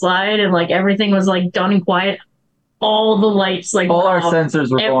cha-cha slide, and like everything was like done and quiet. All the lights, like all our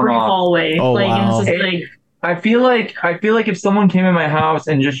sensors were going off. Every hallway. Oh, like, wow. and it's just like, I feel like if someone came in my house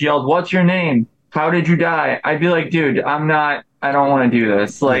and just yelled, "What's your name? How did you die?" I'd be like, "Dude, I don't want to do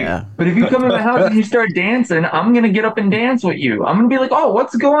this." Like, Yeah. But if you come in my house and you start dancing, I'm gonna get up and dance with you. I'm gonna be like, "Oh,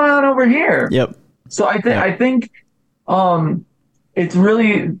 what's going on over here?" Yep. So I think it's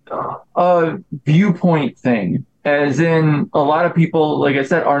really a viewpoint thing, as in a lot of people, like I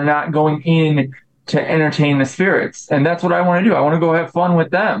said, are not going in to entertain the spirits, and that's what I want to do. I want to go have fun with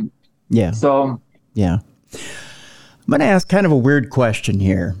them. Yeah. So yeah, I'm going to ask kind of a weird question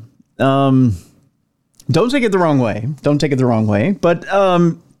here. don't take it the wrong way. Don't take it the wrong way. But,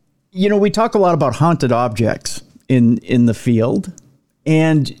 we talk a lot about haunted objects in the field.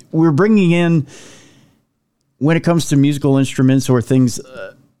 And we're bringing in, when it comes to musical instruments or things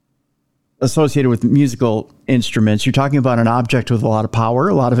associated with musical instruments, you're talking about an object with a lot of power,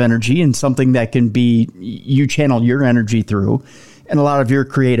 a lot of energy, and something that can be, you channel your energy through and a lot of your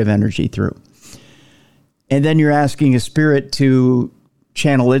creative energy through. And then you're asking a spirit to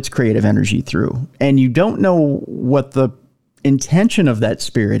channel its creative energy through. And you don't know what the intention of that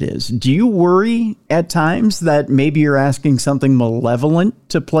spirit is. Do you worry at times that maybe you're asking something malevolent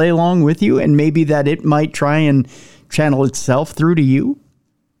to play along with you, and maybe that it might try and channel itself through to you?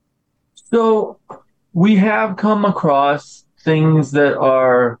 So we have come across things that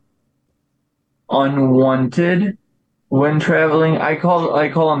are unwanted when traveling. I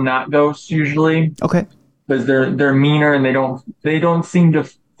call them not ghosts usually. Okay. Because they're meaner and they don't seem to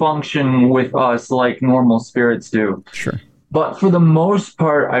function with us like normal spirits do. Sure. But for the most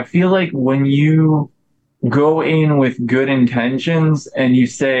part, I feel like when you go in with good intentions and you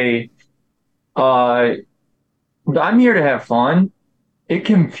say, I'm here to have fun, it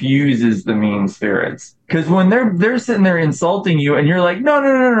confuses the mean spirits. Because when they're sitting there insulting you and you're like,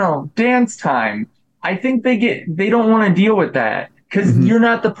 no, dance time. I think they don't want to deal with that. Because you're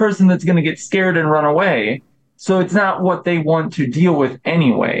not the person that's going to get scared and run away. So it's not what they want to deal with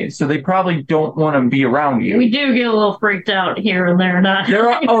anyway. So they probably don't want to be around you. We do get a little freaked out here and there.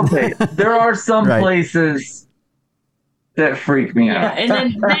 There are some Right. places that freak me out. And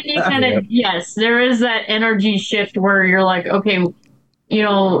then you kind of, yes, there is that energy shift where you're like, okay,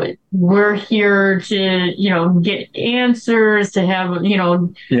 we're here to, get answers, to have,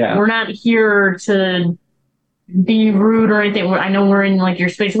 we're not here to be rude or anything. I know we're in like your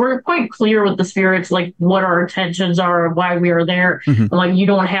space. We're quite clear with the spirits, like what our intentions are, why we are there. Mm-hmm. Like you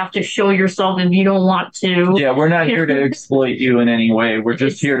don't have to show yourself if you don't want to. Yeah, we're not here to exploit you in any way. We're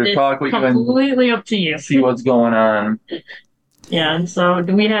just here to talk with you and completely up to you. See what's going on. Yeah, and so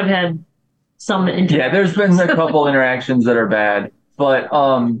we have had some. Yeah, there's been a couple interactions that are bad, but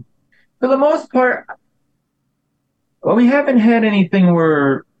for the most part, we haven't had anything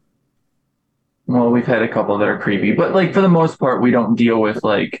where. Well, we've had a couple that are creepy, but like for the most part, we don't deal with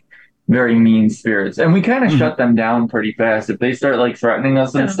like very mean spirits, and we kind of shut them down pretty fast. If they start like threatening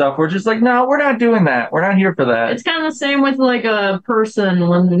us and stuff, we're just like, no, we're not doing that. We're not here for that. It's kind of the same with like a person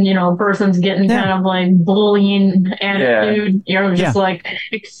when a person's getting kind of like bullying attitude. You're just like,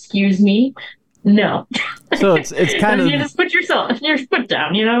 excuse me. No. So it's kind of you just put your foot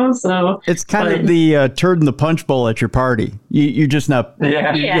down, So it's kind of the turd in the punch bowl at your party. You're just not.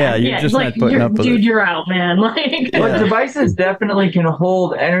 You're just like, not putting up with dude, it. you're out, man. Like, but devices definitely can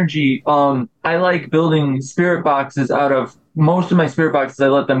hold energy. I like building spirit boxes out of most of my spirit boxes. I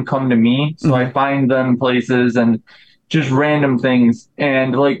let them come to me, so I find them places and just random things,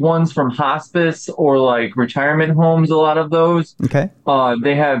 and like ones from hospice or like retirement homes, a lot of those. Okay.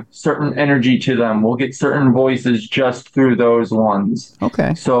 They have certain energy to them. We'll get certain voices just through those ones.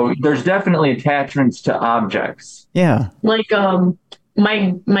 Okay. So there's definitely attachments to objects. Yeah. Like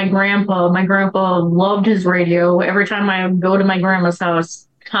my grandpa loved his radio. Every time I would go to my grandma's house,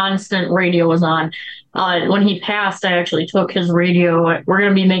 constant radio was on. When he passed, I actually took his radio. We're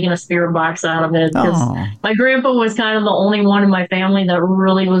going to be making a spirit box out of it. My grandpa was kind of the only one in my family that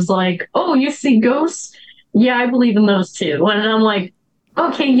really was like, oh, you see ghosts? Yeah, I believe in those too. And I'm like,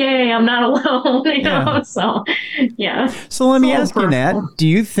 okay, yay, I'm not alone. Know? So, yeah. So let me ask you, Nat, do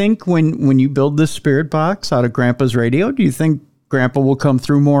you think when you build this spirit box out of Grandpa's radio, do you think Grandpa will come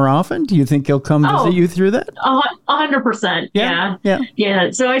through more often? Do you think he'll come visit you through that? 100%.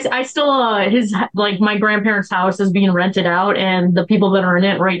 Yeah. So I still my grandparents' house is being rented out, and the people that are in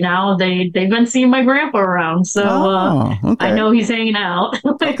it right now, they've been seeing my grandpa around. So I know he's hanging out.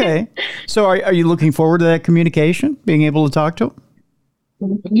 Okay. So are you looking forward to that communication, being able to talk to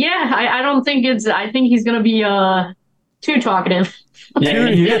him? Yeah, I don't think I think he's going to be too talkative. Yeah,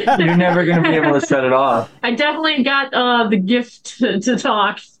 you're never going to be able to shut it off. I definitely got the gift to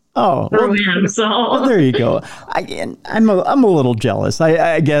talk. Through him. So well, there you go. I'm a little jealous,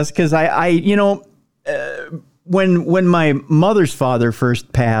 I guess, because when my mother's father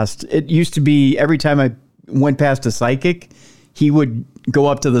first passed, it used to be every time I went past a psychic, he would go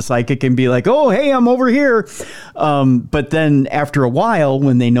up to the psychic and be like, oh, hey, I'm over here. But then after a while,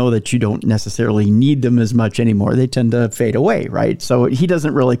 when they know that you don't necessarily need them as much anymore, they tend to fade away, right? So he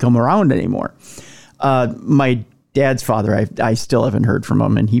doesn't really come around anymore. My dad's father, I still haven't heard from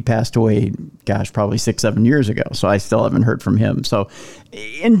him, and he passed away, probably 6-7 years ago. So I still haven't heard from him. So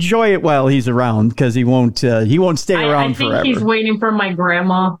enjoy it while he's around, because he won't stay around forever. I think he's waiting for my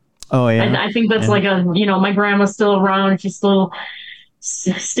grandma. Oh yeah. I think that's like my grandma's still around. She's still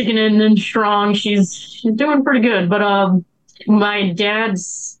sticking in and strong. She's doing pretty good. But my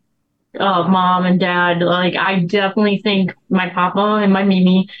dad's mom and dad, like I definitely think my papa and my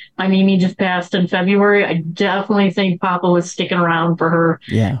Mimi just passed in February. I definitely think Papa was sticking around for her.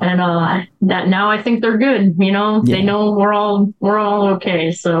 Yeah. And that now I think they're good. You know, they know we're all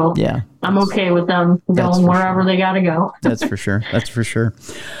okay. So yeah, I'm okay with them going wherever they got to go. That's for sure. That's for sure.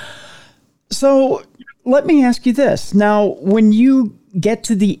 So let me ask you this. Now, when you get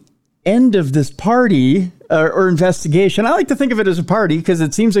to the end of this party or investigation, I like to think of it as a party because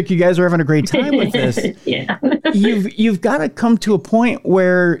it seems like you guys are having a great time with this. Yeah. You've got to come to a point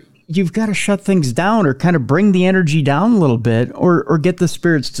where you've got to shut things down or kind of bring the energy down a little bit or get the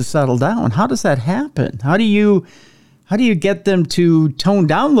spirits to settle down. How does that happen? How do you get them to tone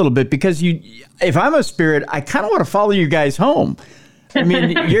down a little bit? Because if I'm a spirit, I kind of want to follow you guys home. I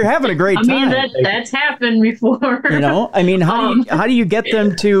mean, you're having a great time. I mean, that's happened before. You know, I mean, how do you get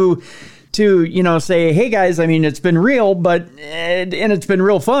them to say, hey guys, I mean, it's been real, and it's been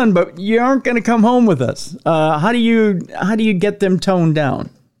real fun, but you aren't going to come home with us. How do you get them toned down?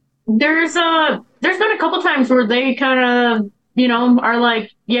 There's been a couple times where they kind of, are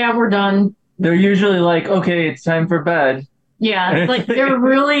like, yeah, we're done. They're usually like, okay, it's time for bed. Yeah. It's like they're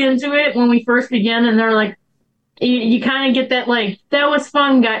really into it when we first begin, and they're like, you kind of get that, like, that was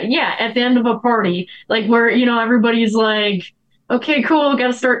fun, guy. Yeah, at the end of a party, like where, everybody's like, okay, cool, got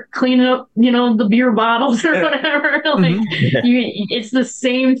to start cleaning up, the beer bottles or whatever. Like, it's the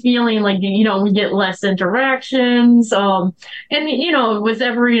same feeling, like, we get less interactions. And, with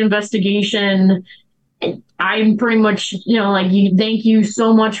every investigation, I'm pretty much, thank you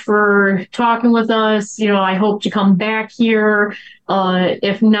so much for talking with us. I hope to come back here.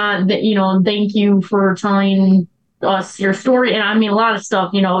 If not, thank you for telling us your story. And I mean, a lot of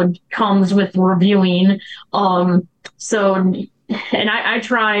stuff, comes with reviewing. And I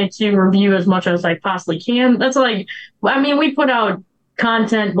try to review as much as I possibly can. That's like, I mean, we put out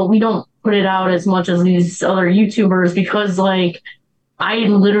content, but we don't put it out as much as these other YouTubers because, like, I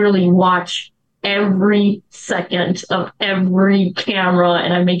literally watch every second of every camera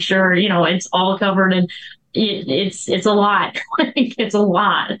and I make sure, it's all covered, and it's a lot. Like, it's a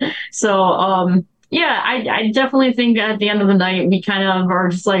lot. So, yeah, I definitely think at the end of the night, we kind of are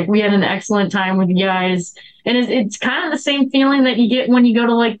just like, we had an excellent time with you guys. And it's kind of the same feeling that you get when you go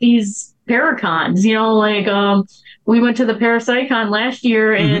to like these Paracons, like, we went to the Parapsychon last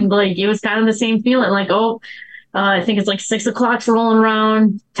year and like, it was kind of the same feeling, like, I think it's like 6 o'clock's rolling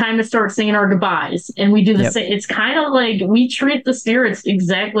around, time to start saying our goodbyes. And we do the same. It's kind of like we treat the spirits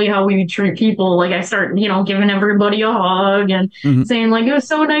exactly how we treat people. Like, I start, giving everybody a hug and saying like, it was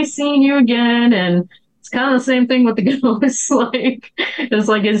so nice seeing you again. And it's kind of the same thing with the ghosts. Like,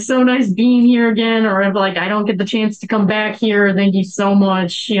 it's so nice being here again. Or if like, I don't get the chance to come back here, thank you so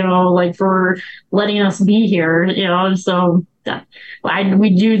much, like for letting us be here, so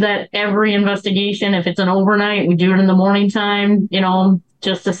we do that every investigation. If it's an overnight, we do it in the morning time,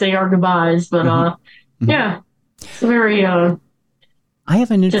 just to say our goodbyes. But yeah, it's very I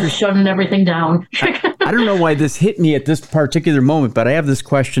have an interest. Just shutting everything down. I don't know why this hit me at this particular moment, but I have this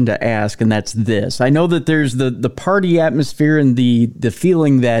question to ask, and that's this. I know that there's the party atmosphere and the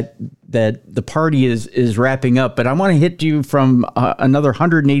feeling that the party is wrapping up, but I want to hit you from another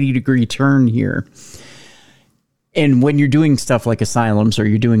 180-degree turn here. And when you're doing stuff like asylums, or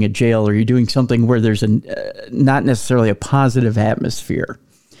you're doing a jail, or you're doing something where there's not necessarily a positive atmosphere,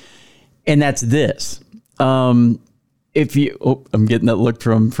 and that's this. If you, I'm getting that look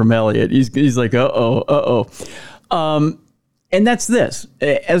from Elliot. He's like, and that's this.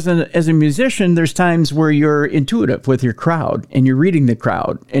 As a musician, there's times where you're intuitive with your crowd, and you're reading the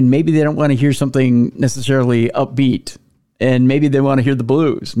crowd, and maybe they don't want to hear something necessarily upbeat, and maybe they want to hear the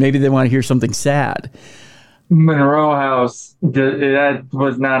blues, maybe they want to hear something sad. Monroe House, that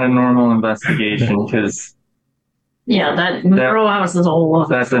was not a normal investigation because that Monroe House is a whole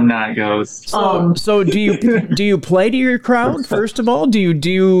that's a not ghost. So do you play to your crowd first of all? Do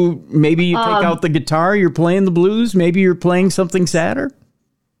you maybe you take out the guitar, you're playing the blues, maybe you're playing something sadder?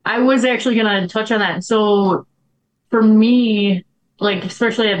 I was actually gonna touch on that. So for me, like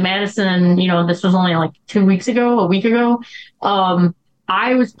especially at Madison, this was only like a week ago.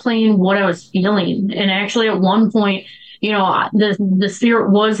 I was playing what I was feeling. And actually at one point, the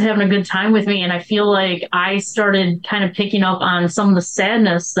spirit was having a good time with me. And I feel like I started kind of picking up on some of the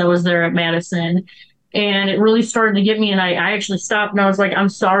sadness that was there at Madison. And it really started to get me. And I actually stopped and I was like, I'm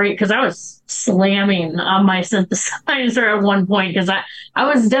sorry. Because I was slamming on my synthesizer at one point. Because I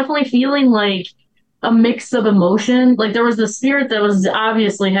was definitely feeling like a mix of emotion. Like there was the spirit that was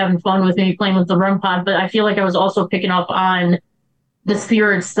obviously having fun with me playing with the REM pod, but I feel like I was also picking up on the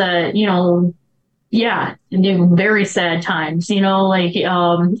spirits that, yeah, very sad times, like,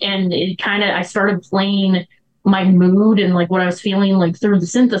 and it kind of, I started playing my mood and like what I was feeling like through the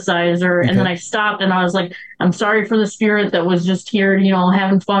synthesizer. And then I stopped and I was like, I'm sorry for the spirit that was just here,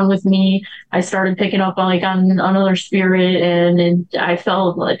 having fun with me. I started picking up like on another spirit and I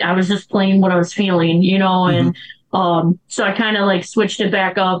felt like I was just playing what I was feeling, and so I kind of like switched it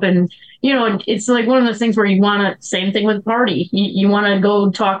back up and it's like one of those things where you want to, same thing with party. You want to go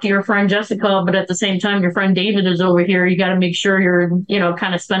talk to your friend Jessica, but at the same time, your friend David is over here. You got to make sure you're,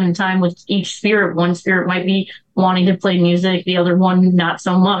 kind of spending time with each spirit. One spirit might be wanting to play music, the other one not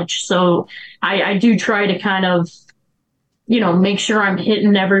so much. So I do try to kind of, make sure I'm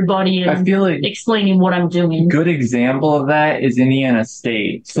hitting everybody and I feel like explaining what I'm doing. Good example of that is Indiana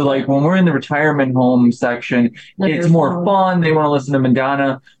State. So like when we're in the retirement home section, it's more fun. They want to listen to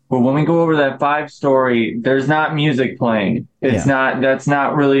Madonna. But when we go over that 5-story, there's not music playing. That's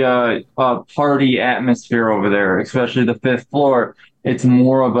not really a party atmosphere over there, especially the 5th floor. It's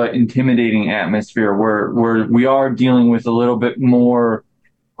more of an intimidating atmosphere where we are dealing with a little bit more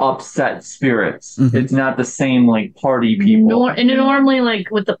upset spirits. It's not the same like party people. And normally,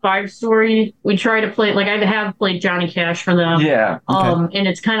 like with the 5-story, we try to play. Like I have played Johnny Cash for them. Yeah. And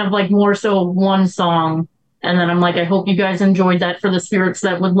it's kind of like more so one song. And then I'm like, I hope you guys enjoyed that for the spirits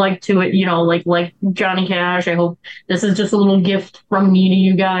that would like to it, like Johnny Cash. I hope this is just a little gift from me to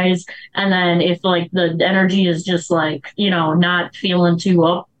you guys. And then if like the energy is just like, not feeling too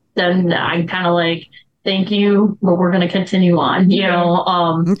up, then I'm kind of like, thank you, but we're going to continue on,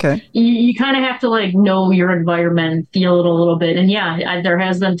 Okay. You kind of have to like know your environment, feel it a little bit. And yeah, there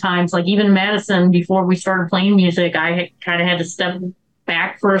has been times like even Madison, before we started playing music, I kind of had to step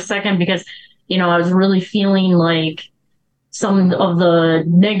back for a second because I was really feeling like some of the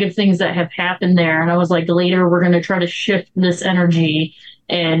negative things that have happened there. And I was like, later we're going to try to shift this energy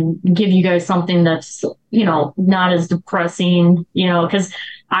and give you guys something that's, not as depressing, because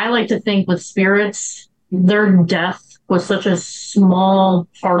I like to think with spirits, their death was such a small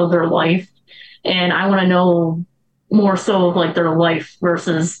part of their life. And I want to know more so of like their life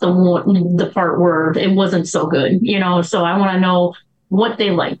versus the part where it wasn't so good, so I want to know what they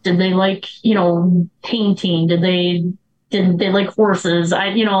like. Did they like, painting? Did they like horses?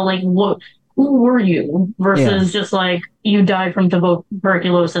 Who were you versus just like you died from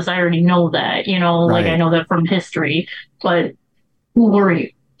tuberculosis? I already know that, like I know that from history, but who were you?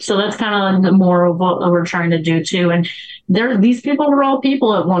 So that's kind of the more of what we're trying to do too. And these people were all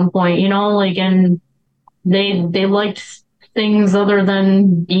people at one point, and they liked things other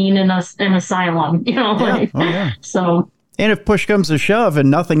than being in an asylum, so. And if push comes to shove and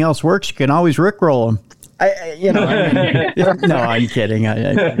nothing else works, you can always rickroll them. No, I'm kidding.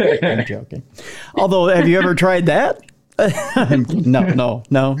 I'm joking. Although, have you ever tried that? No.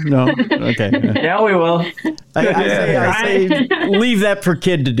 Okay. Yeah, we will. I say, leave that for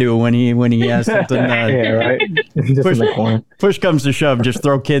Kid to do when he has something. Right. Just in the corner. Push comes to shove, just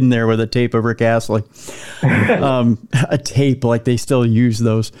throw Kid in there with a tape of Rick Astley. A tape, like they still use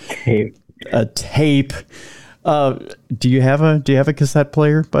those. A tape. Do you have a cassette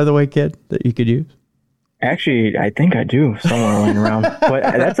player, by the way, Kid, that you could use? Actually, I think I do somewhere lying around. But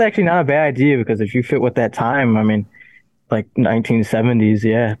that's actually not a bad idea because if you fit with that time, I mean, like 1970s,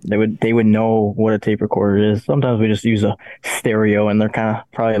 yeah, they would know what a tape recorder is. Sometimes we just use a stereo, and they're kind of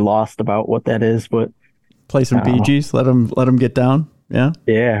probably lost about what that is. But play some Bee Gees, let them get down. Yeah,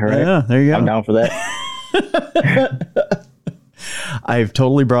 right. Yeah, there you go. I'm down for that. I've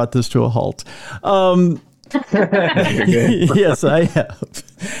totally brought this to a halt. Yes, I have.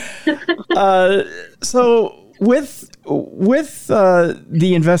 So with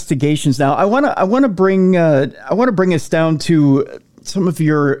the investigations now, I want to bring us down to some of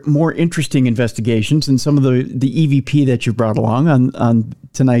your more interesting investigations and some of the EVP that you brought along on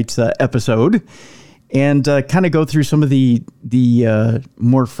tonight's episode, and kind of go through some of the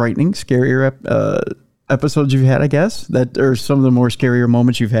more frightening, scarier episodes you've had, I guess, that are some of the more scarier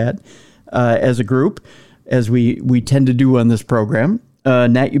moments you've had as a group, as we tend to do on this program.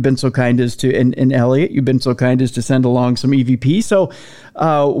 Nat, you've been so kind as to, and Elliot, you've been so kind as to send along some EVP. So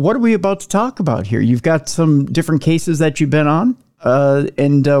what are we about to talk about here? You've got some different cases that you've been on,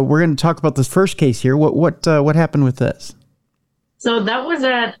 and we're going to talk about this first case here. What happened with this? So that was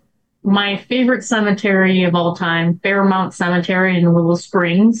at my favorite cemetery of all time, Fairmount Cemetery in Willow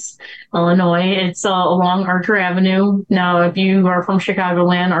Springs, Illinois. It's along Archer Avenue. Now, if you are from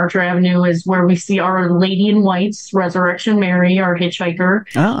Chicagoland, Archer Avenue is where we see Our Lady in White's Resurrection Mary, our hitchhiker.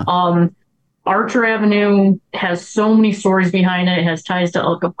 Archer Avenue has so many stories behind it. It has ties to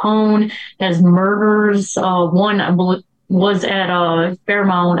Al Capone, has murders. One, I believe, was at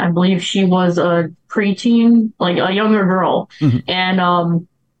Fairmount. I believe she was a preteen, like a younger girl. And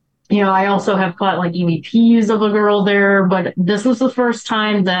I also have caught like EVPs of a girl there, but this was the first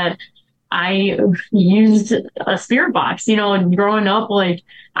time that I used a spirit box. And growing up, like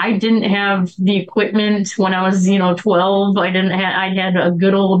I didn't have the equipment when I was, 12. I had a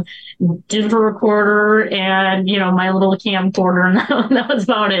good old digital recorder and, my little camcorder, and that was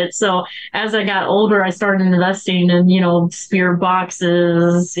about it. So as I got older, I started investing in, spirit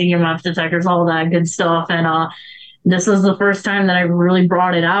boxes, EMF detectors, all that good stuff. And, this was the first time that I really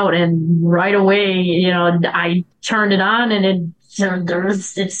brought it out, and right away, I turned it on, and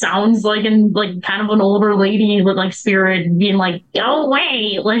it sounds like kind of an older lady with like spirit being like, go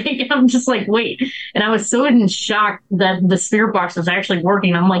away. Like, I'm just like, wait. And I was so in shock that the spirit box was actually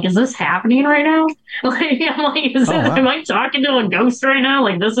working. I'm like, is this happening right now? Like, I'm like, am I talking to a ghost right now?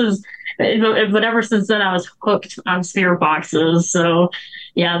 Like, this is, but ever since then I was hooked on spirit boxes. So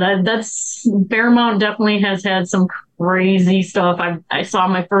yeah, that's Fairmount definitely has had some crazy stuff. I saw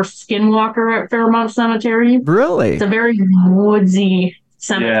my first skinwalker at Fairmount Cemetery. Really? It's a very woodsy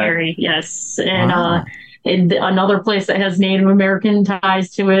cemetery, yes. And another place that has Native American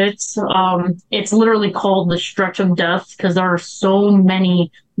ties to it. It's literally called the Stretch of Death because there are so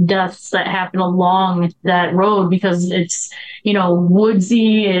many deaths that happen along that road because it's,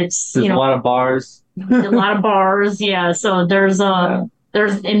 woodsy. There's a lot of bars. A lot of bars, yeah. So there's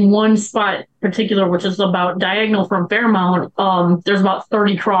in one spot particular, which is about diagonal from Fairmount, there's about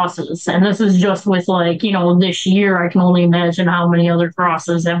 30 crosses. And this is just with this year. I can only imagine how many other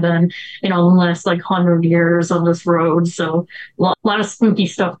crosses have been, in the last 100 years of this road. So a lot of spooky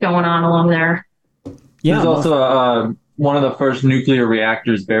stuff going on along there. Yeah. There's also one of the first nuclear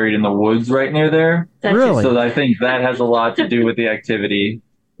reactors buried in the woods right near there. Really? So I think that has a lot to do with the activity.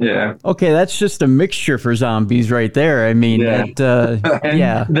 Yeah. Okay, that's just a mixture for zombies right there. I mean,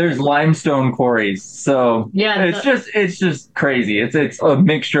 there's limestone quarries, so it's just crazy. It's a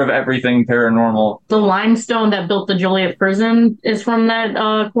mixture of everything paranormal. The limestone that built the Joliet prison is from that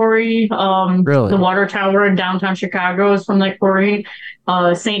quarry. Really? The water tower in downtown Chicago is from that quarry.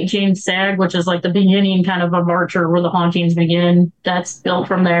 St. James Sag, which is like the beginning kind of Archer where the hauntings begin, that's built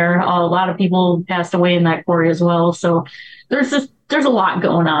from there. A lot of people passed away in that quarry as well. So there's a lot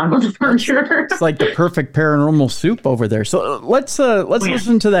going on with the furniture. It's like the perfect paranormal soup over there. So let's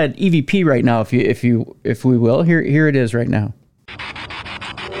listen to that EVP right now, if we will. Here it is right now.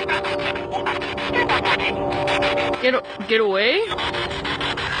 Get away?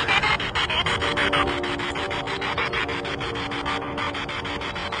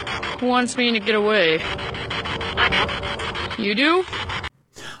 Who wants me to get away? You do?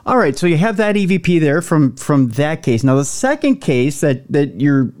 All right, so you have that EVP there from that case. Now, the second case that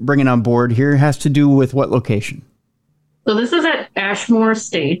you're bringing on board here has to do with what location? So this is at Ashmore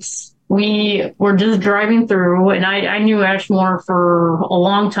Estates. We were just driving through, and I knew Ashmore for a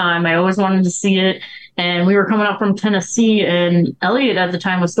long time. I always wanted to see it, and we were coming up from Tennessee, and Elliot at the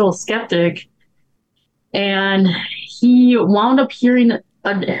time was still a skeptic, and he wound up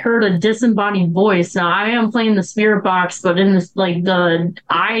heard a disembodied voice. Now I am playing the spirit box, but in this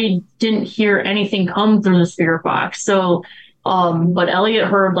I didn't hear anything come through the spirit box. So but Elliot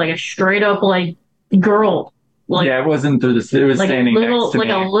heard a straight up girl. It wasn't through it was standing next to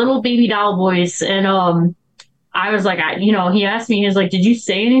me. A little baby doll voice. And I was he asked me, he was like, did you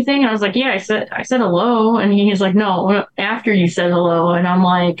say anything? And I was like, yeah, I said hello. And he's like, no, after you said hello. And I'm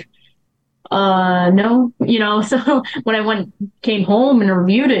like, no, so when I came home and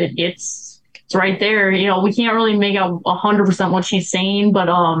reviewed it, it's right there. We can't really make out 100% what she's saying, but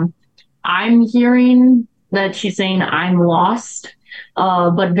I'm hearing that she's saying I'm lost,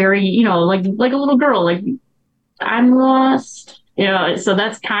 but very, like a little girl, I'm lost. So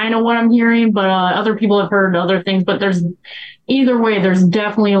that's kind of what I'm hearing, but other people have heard other things, but either way, there's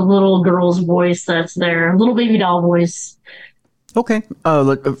definitely a little girl's voice that's there, a little baby doll voice. Okay.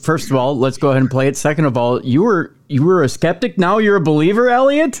 First of all, let's go ahead and play it. Second of all, you were a skeptic. Now you're a believer,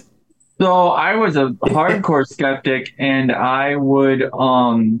 Elliot? So I was a hardcore skeptic, and I would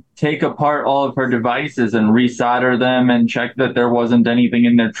take apart all of her devices and resolder them and check that there wasn't anything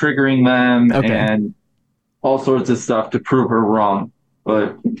in there triggering them and all sorts of stuff to prove her wrong.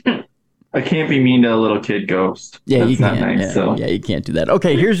 But I can't be mean to a little kid ghost. Yeah, that's you can't. Not nice, yeah, you can't do that.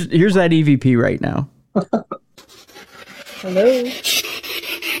 Okay, here's that EVP right now. Hello?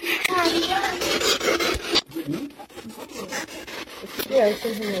 Yeah, I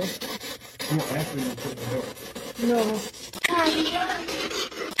said hello. No.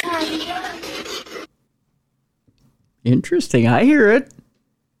 Interesting. I hear it.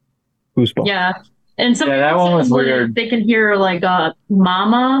 Goosebumps. Yeah. And some that one was weird. They can hear like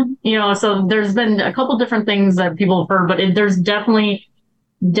mama, so there's been a couple different things that people have heard, but there's definitely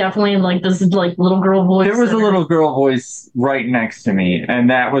like this like little girl voice. There was a little girl voice right next to me,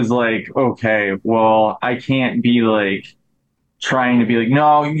 and that was like, okay, well, I can't be like trying to be like,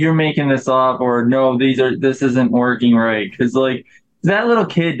 no, you're making this up, or no, this isn't working right, because like that little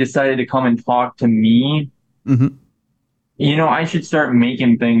kid decided to come and talk to me. Mm-hmm. I should start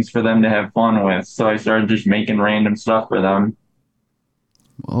making things for them to have fun with. So I started just making random stuff for them.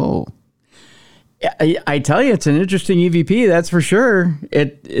 Oh, I tell you, it's an interesting EVP. That's for sure.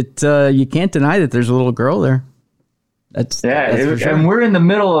 You can't deny that there's a little girl there. That's for sure. And we're in the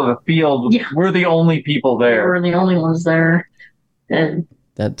middle of a field. Yeah. We're the only people there. We're the only ones there. And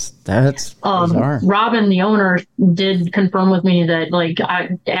that's bizarre. Robin, the owner, did confirm with me that like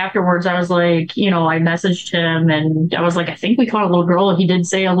afterwards I was like, I messaged him and I was like, I think we caught a little girl. He did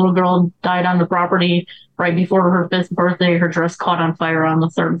say a little girl died on the property right before her 5th birthday. Her dress caught on fire on the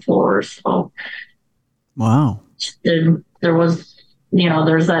 3rd floor. So wow. There was,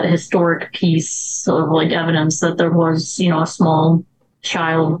 there's that historic piece of like evidence that there was, a small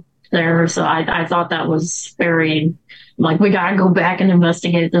child there. So I thought that was very, like, we gotta go back and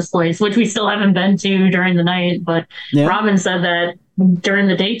investigate this place, which we still haven't been to during the night. But yeah. Robin said that during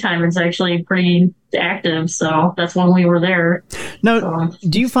the daytime it's actually pretty active, so that's when we were there. Now,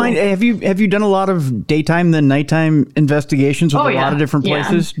 do you find have you done a lot of daytime and nighttime investigations with a lot of different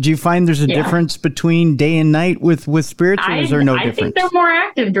places? Do you find there's a difference between day and night with spirits, or is there no difference? I think they're more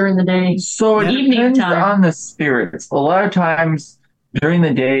active during the day. So it depends on the spirits. A lot of times during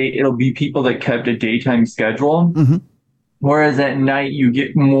the day it'll be people that kept a daytime schedule. Mm-hmm. Whereas at night you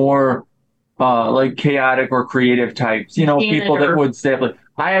get more like chaotic or creative types, people that would stay up. Like,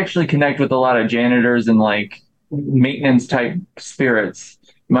 I actually connect with a lot of janitors and like maintenance type spirits.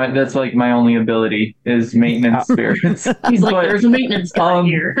 That's like my only ability is maintenance spirits. He's like, there's a maintenance guy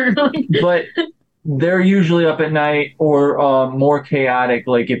here. But they're usually up at night or more chaotic.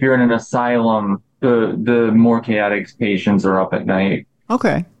 Like if you're in an asylum, the more chaotic patients are up at night.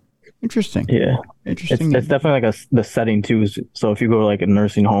 Okay. Interesting. Yeah. Interesting. It's definitely like the setting too. So if you go to like a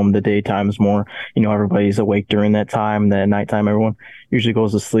nursing home, the daytime's more, everybody's awake during that time. The nighttime, everyone usually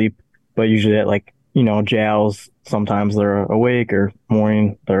goes to sleep. But usually at like, jails, sometimes they're awake, or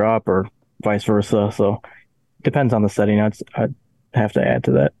morning they're up, or vice versa. So it depends on the setting. I'd have to add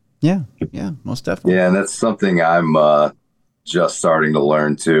to that. Yeah. Yeah, most definitely. Yeah, and that's something I'm just starting to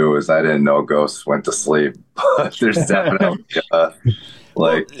learn too, is I didn't know ghosts went to sleep. But there's definitely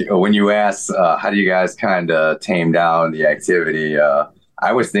when you ask how do you guys kind of tame down the activity,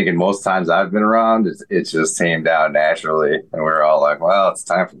 I was thinking most times I've been around it's just tamed down naturally, and we're all like, well, it's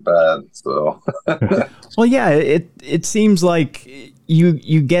time for bed. So well, yeah, it seems like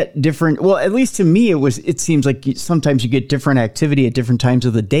you get different, well, at least to me it seems like sometimes you get different activity at different times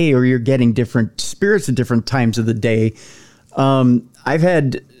of the day, or you're getting different spirits at different times of the day. I've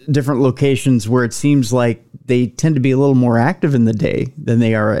had different locations where it seems like they tend to be a little more active in the day than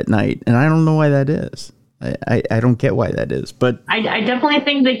they are at night. And I don't know why that is. I don't get why that is, but I definitely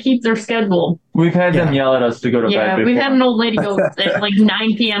think they keep their schedule. We've had them yell at us to go to bed. Yeah, we've had an old lady go at like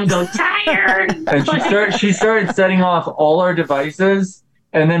 9 p.m. go tired. And she started setting off all our devices.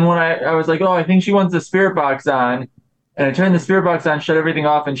 And then when I was like, oh, I think she wants the spirit box on. And I turned the spirit box on, shut everything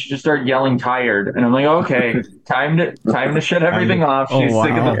off, and she just started yelling tired. And I'm like, okay, time to shut everything off. She's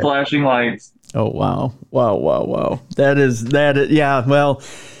sick of the flashing lights. Oh, wow. Wow. That is, yeah, well,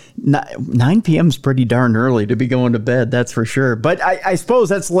 9 p.m. is pretty darn early to be going to bed, that's for sure. But I suppose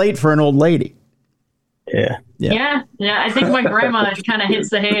that's late for an old lady. Yeah. I think my grandma kind of hits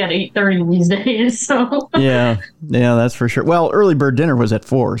the hay at 8:30 these days. So yeah, that's for sure. Well, early bird dinner was at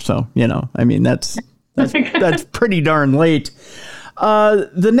 4, so I mean that's pretty darn late.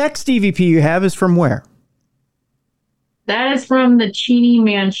 The next EVP you have is from where? That is from the Cheney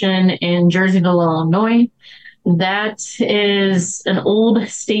Mansion in Jerseyville, Illinois. That is an old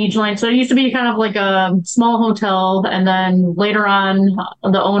stage line. So it used to be kind of like a small hotel, and then later on,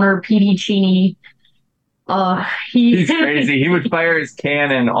 the owner, P.D. Cheney, he's crazy. He would fire his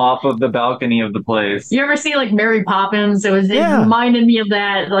cannon off of the balcony of the place. You ever see like Mary Poppins? It reminded me of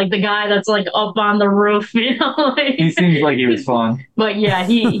that, like the guy that's like up on the roof. Like, he seems like he was fun. But yeah,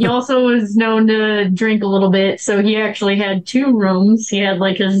 he also was known to drink a little bit. So he actually had 2 rooms. He had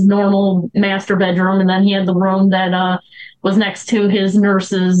like his normal master bedroom, and then he had the room that was next to his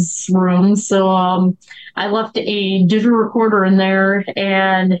nurse's room. So I left a digital recorder in there,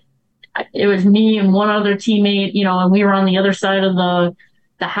 and it was me and one other teammate, and we were on the other side of the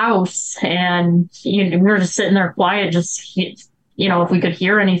the house, and we were just sitting there quiet, just if we could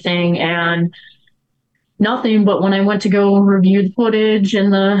hear anything, and nothing. But when I went to go review the footage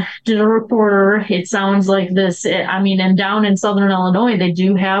and the digital recorder, it sounds like this. And down in Southern Illinois, they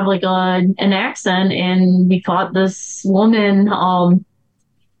do have like an accent, and we caught this woman.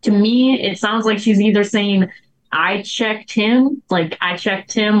 To me, it sounds like she's either saying, I checked him, like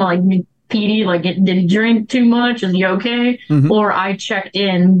Petey, like, did he drink too much? Is he okay? Or I checked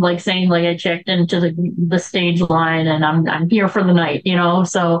in, like saying, like, I checked into the stage line and I'm here for the night,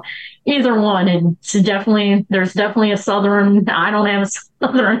 So either one, there's definitely a Southern. I don't have a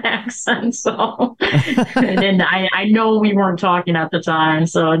Southern accent, so and I know we weren't talking at the time,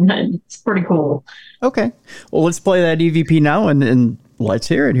 so it's pretty cool. Okay, well, let's play that EVP now and let's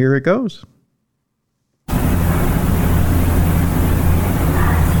hear it. Here it goes.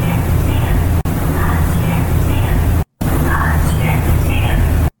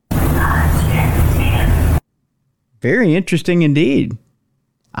 Very interesting indeed.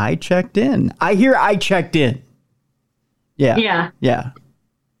 I checked in. I hear I checked in. Yeah. Yeah. Yeah.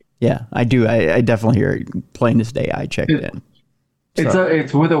 Yeah, I do. I definitely hear it plain as day. I checked in.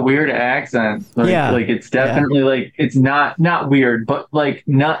 It's with a weird accent. Like it's definitely like, it's not weird, but like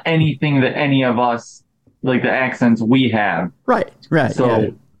not anything that any of us, like the accents we have. Right.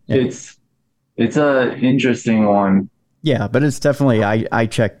 So it's a interesting one. Yeah, but it's definitely I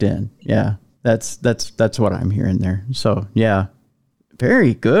checked in. Yeah. That's what I'm hearing there. So yeah,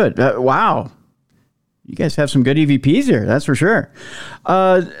 very good. Wow, you guys have some good EVPs here. That's for sure.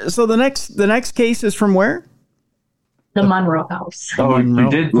 So the next case is from where? The Monroe House. Oh, you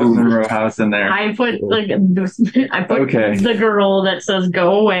did put Monroe House in there. I put the girl that says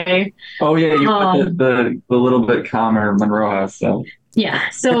 "Go away." Oh yeah, you put the little bit calmer Monroe House. So. Yeah,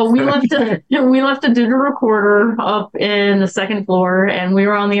 so we left a digital recorder up in the second floor, and we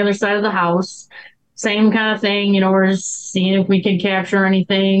were on the other side of the house. Same kind of thing, we're just seeing if we could capture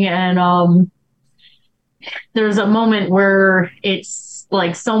anything. And there's a moment where it's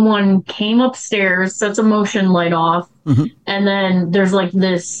like someone came upstairs, sets a motion light off, and then there's like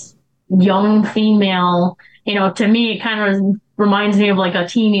this young female. To me, it kind of reminds me of like a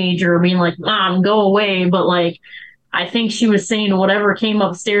teenager being like, "Mom, go away," but like, I think she was saying whatever came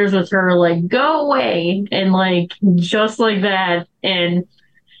upstairs with her, like, go away. And like, just like that. And,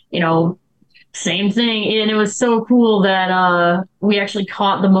 same thing. And it was so cool that we actually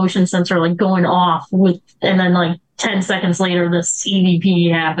caught the motion sensor like going off and then like 10 seconds later, this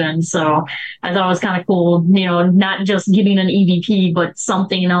EVP happened. So I thought it was kind of cool, not just getting an EVP, but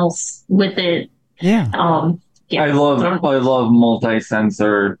something else with it. Yeah. I love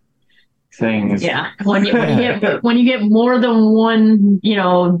multi-sensor things. Yeah, when you get more than one,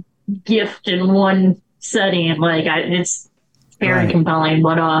 gift in one setting, like it's very compelling.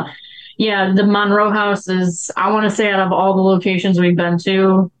 But the Monroe House is, I want to say, out of all the locations we've been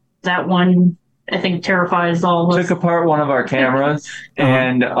to, that one I think terrifies all of us. Took apart one of our cameras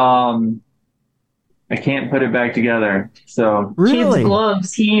and I can't put it back together. So really, Kid's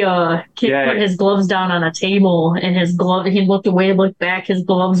gloves. Kid put his gloves down on a table, and he looked away, looked back. His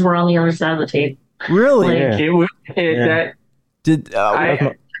gloves were on the other side of the table. Really?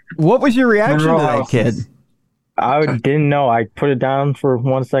 What was your reaction to that, Kid? I didn't know. I put it down for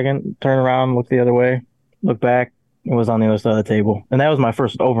 1 second, turned around, looked the other way, looked back. It was on the other side of the table, and that was my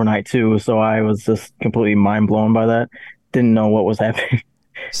first overnight too. So I was just completely mind blown by that. Didn't know what was happening.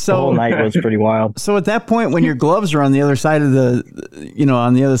 So the whole night was pretty wild. So at that point, when your gloves are on the other side of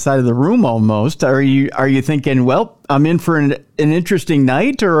the room, almost, are you thinking, well, I'm in for an interesting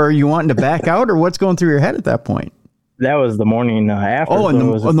night, or are you wanting to back out, or what's going through your head at that point? That was the morning after. Oh,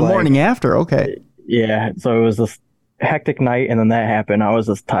 the morning after. Okay. Yeah. So it was this hectic night, and then that happened. I was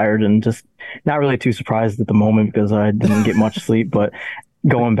just tired and just not really too surprised at the moment because I didn't get much sleep. But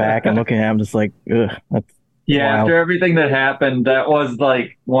going back and looking at it, I'm just like, ugh, that's. Yeah, wild. After everything that happened, that was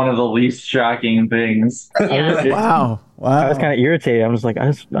like one of the least shocking things. Wow. I was kind of irritated. I was like,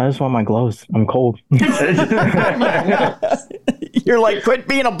 I just want my gloves. I'm cold. You're like, quit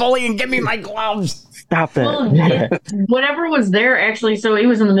being a bully and give me my gloves. Stop that. Well, whatever was there, actually, so it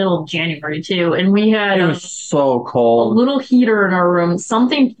was in the middle of January too, and we had it was so cold. A little heater in our room.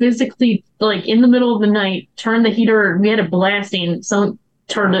 Something physically, like in the middle of the night, turned the heater. We had it blasting. So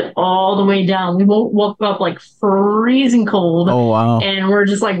turned it all the way down. We woke up like freezing cold. Oh, wow. And we're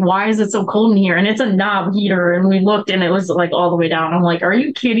just like, why is it so cold in here? And it's a knob heater. And we looked and it was like all the way down. I'm like, are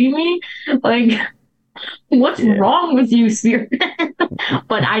you kidding me? Like, what's wrong with you, Spirit?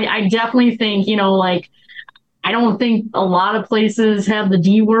 But I definitely think, like, I don't think a lot of places have the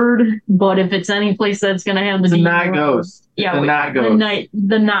D word, but if it's any place that's going to have the The D not word, ghost. yeah, The not ghost.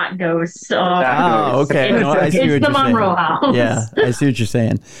 the not ghost. Okay. No, I see what It's you're the Monroe saying. House. Yeah, I see what you're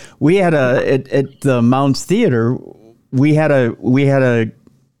saying. We had at the Mounds Theater. We had a.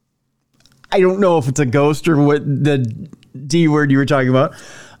 I don't know if it's a ghost or what the D word you were talking about.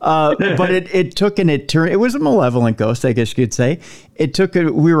 But it took and it turned. It was a malevolent ghost, I guess you could say.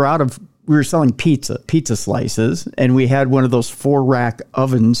 We were selling pizza slices, and we had one of those 4-rack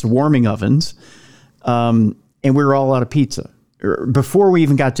ovens, warming ovens, and we were all out of pizza before we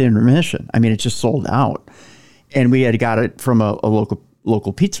even got to intermission. I mean, it just sold out, and we had got it from a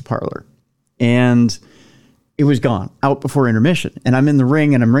local pizza parlor, and it was gone out before intermission. And I'm in the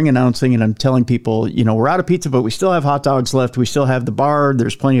ring and I'm ring announcing and I'm telling people, we're out of pizza, but we still have hot dogs left. We still have the bar.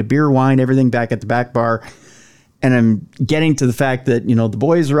 There's plenty of beer, wine, everything back at the back bar. And I'm getting to the fact that, the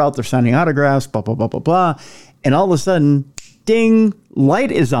boys are out there signing autographs, blah, blah, blah, blah, blah. And all of a sudden, ding,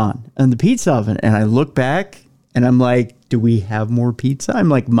 light is on the pizza oven. And I look back and I'm like, do we have more pizza? I'm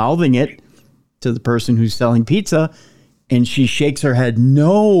like mouthing it to the person who's selling pizza. And she shakes her head.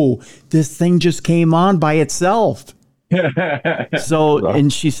 No, this thing just came on by itself.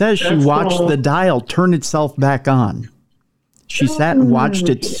 And she says she watched the dial turn itself back on. She sat and watched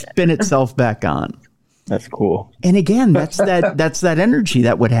it spin itself back on. That's cool. And again, that's that energy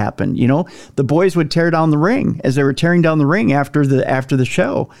that would happen. The boys would tear down the ring. As they were tearing down the ring after the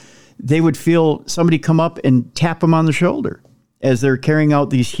show, they would feel somebody come up and tap them on the shoulder as they're carrying out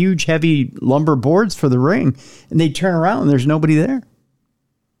these huge, heavy lumber boards for the ring, and they turn around and there's nobody there.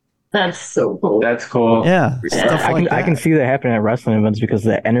 That's so cool. That's cool. Yeah. I can see that happening at wrestling events because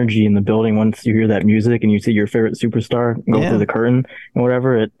the energy in the building, once you hear that music and you see your favorite superstar go through the curtain and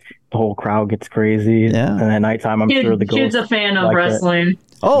whatever, the whole crowd gets crazy. Yeah. And at nighttime, I'm sure the kid's a fan of wrestling.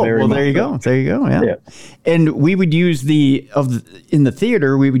 Oh, well, there you go. There you go. Yeah. And we would use in the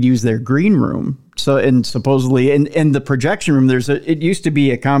theater, we would use their green room. So, and supposedly in the projection room, it used to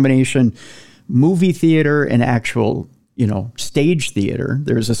be a combination movie theater and actual, stage theater.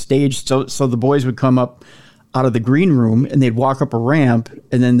 There's a stage. So the boys would come up out of the green room and they'd walk up a ramp,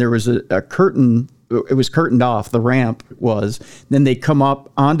 and then there was a curtain. It was curtained off. The ramp was. Then they come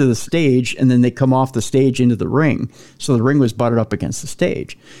up onto the stage, and then they come off the stage into the ring. So the ring was butted up against the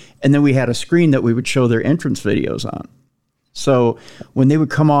stage. And then we had a screen that we would show their entrance videos on. So when they would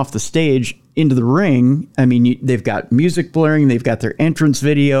come off the stage into the ring, I mean, they've got music blaring, they've got their entrance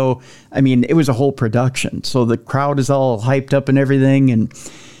video. I mean, it was a whole production. So the crowd is all hyped up and everything. And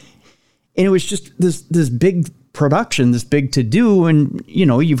it was just this big production, this big to do. And,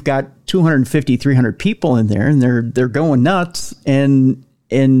 you've got 250, 300 people in there, and they're going nuts. And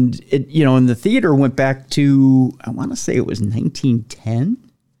it, and the theater went back to, I want to say it was 1910.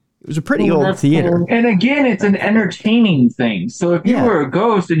 It was a pretty old theater. Cool. And again, it's an entertaining thing. So if you were a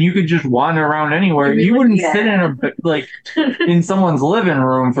ghost and you could just wander around anywhere, you wouldn't sit in someone's living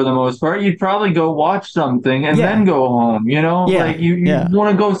room for the most part. You'd probably go watch something and then go home, you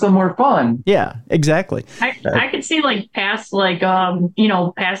want to go somewhere fun. Yeah, exactly. I could see past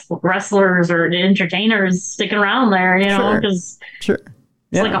past wrestlers or entertainers sticking around there, because Sure.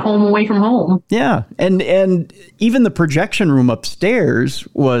 It's like a home away from home. Yeah, and even the projection room upstairs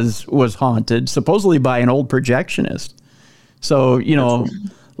was haunted, supposedly by an old projectionist. So a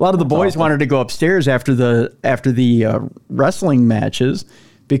lot of the boys wanted to go upstairs after the wrestling matches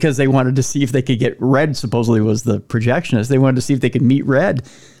because they wanted to see if they could get Red. Supposedly was the projectionist. They wanted to see if they could meet Red.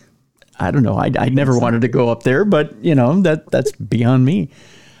 I don't know. I never wanted to go up there, but that's beyond me.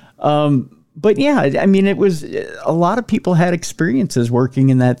 But yeah, I mean, it was a lot of people had experiences working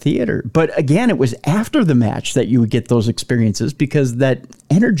in that theater. But again, it was after the match that you would get those experiences because that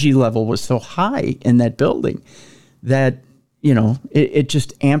energy level was so high in that building that, it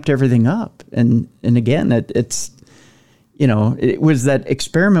just amped everything up. And again, it was that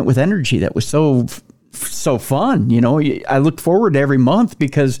experiment with energy that was so fun. I looked forward to every month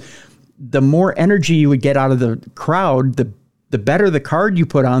because the more energy you would get out of the crowd, the better the card you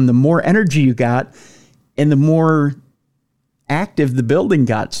put on, the more energy you got, and the more active the building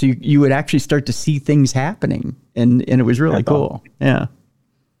got. So you would actually start to see things happening, and it was really cool. Yeah,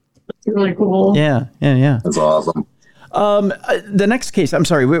 it's really cool. Yeah. That's awesome. The next case, I'm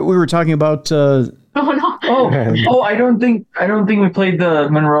sorry, we were talking about. Oh no! Oh, I don't think we played the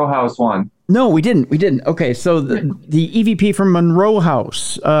Monroe House one. No, we didn't. Okay, so the EVP from Monroe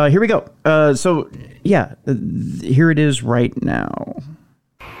House. Here we go. Here it is right now.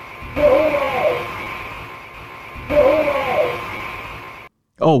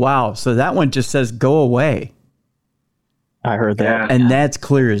 Oh, wow. So that one just says go away. I heard that. And that's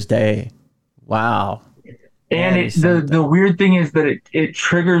clear as day. Wow. And the weird thing is that it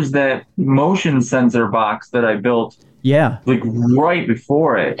triggers that motion sensor box that I built. Yeah. Like right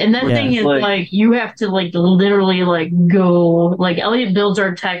before it. And that thing is like you have to like literally like go like Elliot builds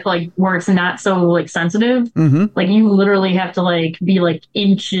our tech like where it's not so like sensitive. Mm-hmm. Like you literally have to like be like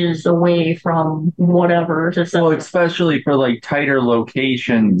inches away from whatever to set. Well, especially for like tighter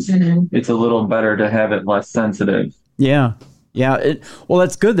locations, it's a little better to have it less sensitive. Yeah. Yeah. Well,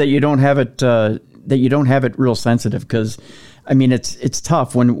 that's good that you don't have it real sensitive, because I mean it's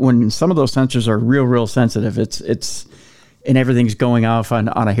tough when some of those sensors are real sensitive. It's and everything's going off on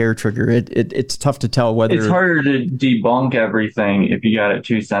a hair trigger. It's tough to tell whether it's harder to debunk everything if you got it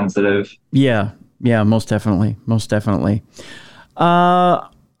too sensitive. Yeah, most definitely. Our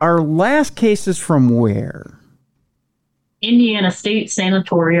last case is from where? Indiana State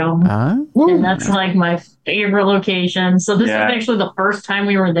Sanatorium. And that's like my favorite location. So this is actually the first time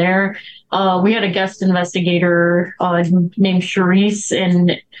we were there. We had a guest investigator named Charisse,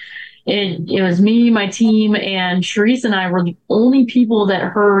 and it was me, my team, and Charisse and I were the only people that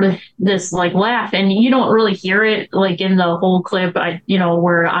heard this like laugh. And you don't really hear it like in the whole clip,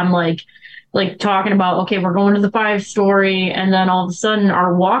 where I'm like talking about, okay, we're going to the 5-story, and then all of a sudden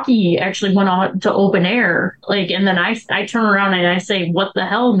our walkie actually went out to open air. Like, and then I turn around and I say, "What the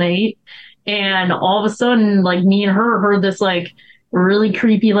hell, mate?" And all of a sudden, like me and her heard this like really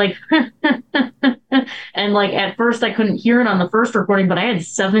creepy, like, and like at first I couldn't hear it on the first recording, but I had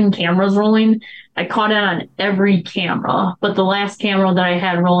 7 cameras rolling. I caught it on every camera, but the last camera that I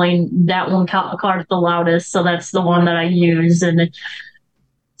had rolling, that one caught it the loudest. So that's the one that I use. And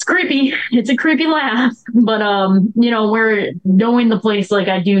it's creepy. It's a creepy laugh, but we're knowing the place like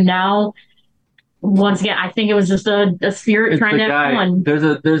I do now. Once again, I think it was just a spirit trying to have fun.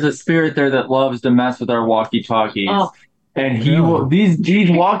 There's a spirit there that loves to mess with our walkie-talkies. Oh. And these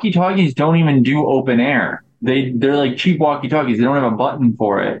walkie-talkies don't even do open air. They're like cheap walkie-talkies. They don't have a button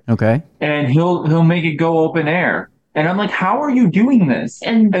for it. Okay. And he'll make it go open air. And I'm like, how are you doing this?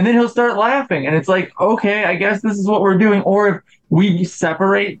 And then he'll start laughing. And it's like, okay, I guess this is what we're doing. Or if we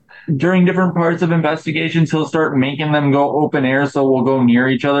separate during different parts of investigations, he'll start making them go open air so we'll go near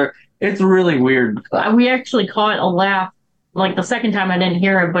each other. It's really weird. We actually caught a laugh. Like the second time I didn't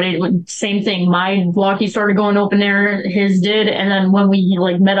hear it, but same thing. My walkie started going open air, his did, and then when we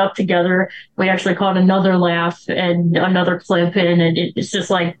like met up together, we actually caught another laugh and another clip, and it's just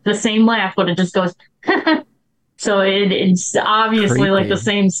like the same laugh, but it just goes. So it's obviously creepy. Like the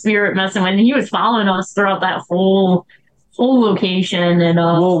same spirit messing with. And he was following us throughout that whole location, and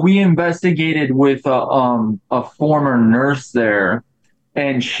well, we investigated with a former nurse there.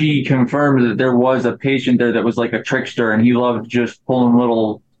 And she confirmed that there was a patient there that was like a trickster, and he loved just pulling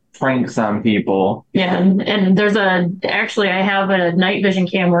little pranks on people. Yeah, and there's actually I have a night vision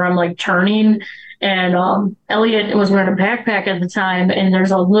cam where I'm like turning, and Elliot was wearing a backpack at the time, and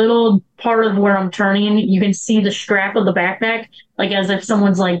there's a little part of where I'm turning, you can see the strap of the backpack, like as if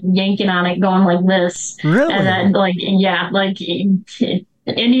someone's like yanking on it, going like this. Really? And then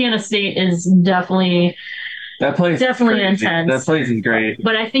Indiana State is definitely. That place definitely intense. That place is great.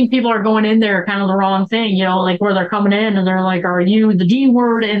 But I think people are going in there kind of the wrong thing, like where they're coming in and they're like, "Are you the D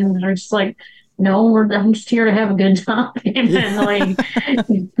word?" And they're just like, "No, I'm just here to have a good time." And like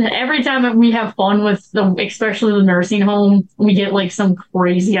every time we have fun with especially the nursing home, we get like some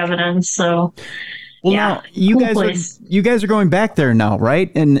crazy evidence. So, well, now you guys are going back there now,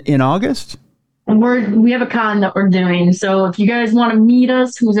 right? In August. We have a con that we're doing. So if you guys want to meet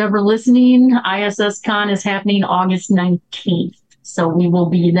us, who's ever listening, ISS Con is happening August 19th. So we will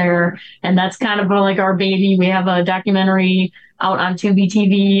be there. And that's kind of like our baby. We have a documentary out on Tubi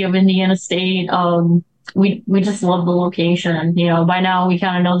TV of Indiana State. We just love the location. By now we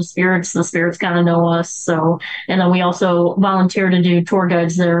kind of know the spirits kind of know us. So, and then we also volunteer to do tour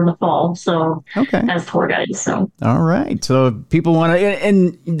guides there in the fall. So as tour guides. So, all right. So if people want to,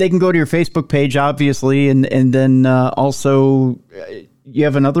 and they can go to your Facebook page, obviously. And then also you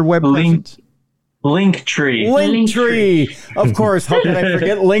have another web presence? Linktree. Of course. How could I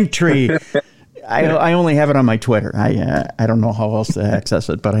forget Linktree? I only have it on my Twitter. I don't know how else to access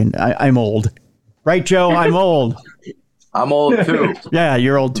it, but I'm old. Right, Joe? I'm old. I'm old too. Yeah,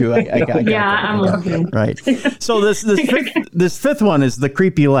 you're old too. I'm old too. Right. So this fifth one is the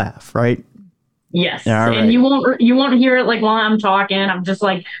creepy laugh, right? Yes. Right. And you won't hear it like while I'm talking. I'm just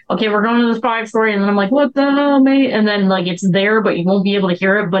like, okay, we're going to this 5-story, and then I'm like, what the hell, mate? And then like it's there, but you won't be able to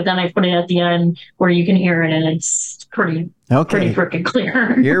hear it. But then I put it at the end where you can hear it, and it's pretty freaking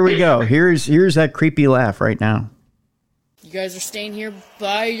clear. Here we go. Here's that creepy laugh right now. You guys are staying here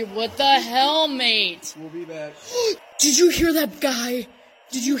by what the hell, mate? We'll be back. Did you hear that guy?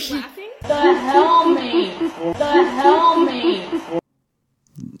 Did you hear? The helmet. The helmet.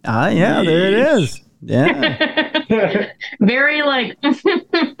 Ah, yeah, there it is. Yeah. Very like,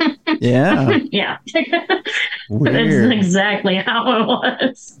 Yeah. yeah. Weird. That's exactly how it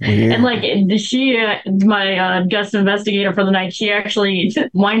was. Weird. And like she, my guest investigator for the night, she actually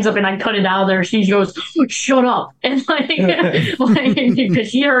winds up and I cut it out of there. She goes, "Shut up!" And like, because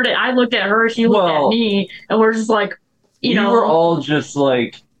she heard it, I looked at her, she looked at me, and we're just like, you know, we were all just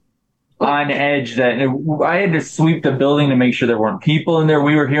like on edge. That I had to sweep the building to make sure there weren't people in there.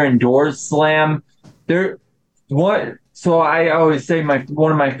 We were hearing doors slam. So I always say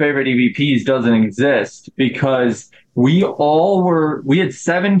one of my favorite EVPs doesn't exist because we had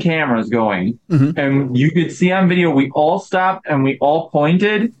 7 cameras going, and you could see on video we all stopped and we all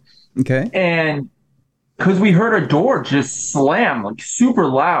pointed. Okay. And because we heard a door just slam like super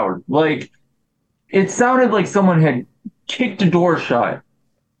loud, like it sounded like someone had kicked a door shut,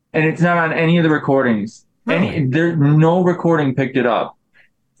 and it's not on any of the recordings. Really? No recording picked it up.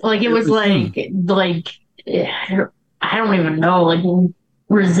 like it was like I don't even know, like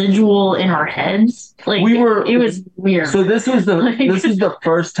residual in our heads. Like it was weird. So this was this is the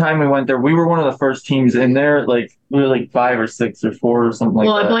first time we went there. We were one of the first teams in there. Like we were like 5 or 6 or 4 or something like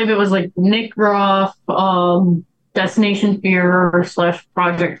that. Well, I believe it was like Nick Groff, Destination Fear /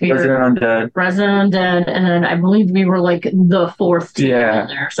 Project Fear, Resident Undead, and then I believe we were like the 4th team in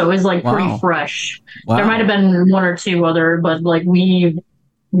there. So it was like pretty fresh. Wow. There might have been 1 or 2 other, but like we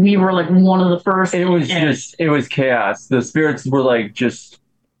were like one of the first. It was chaos. The spirits were like just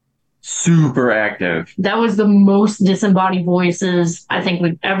super active. That was the most disembodied voices I think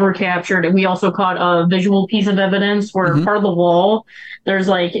we've ever captured. And we also caught a visual piece of evidence where part of the wall, there's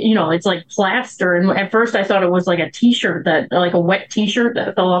like, you know, it's like plaster. And at first I thought it was like a t-shirt like a wet t-shirt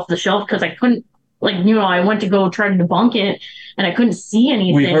that fell off the shelf because I couldn't, like, you know, I went to go try to debunk it and I couldn't see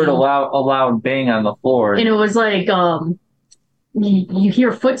anything. We heard a loud bang on the floor. And it was like, you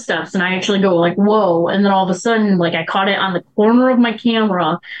hear footsteps and I actually go like, whoa. And then all of a sudden, like I caught it on the corner of my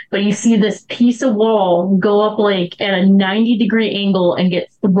camera, but you see this piece of wall go up like at a 90-degree angle and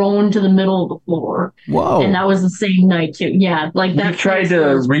get thrown to the middle of the floor. Whoa. And that was the same night too. Yeah. Like that. We tried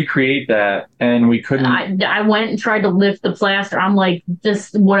to recreate that and we couldn't. I went and tried to lift the plaster. I'm like,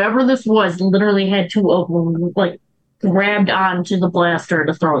 whatever this was literally had to like grabbed onto the blaster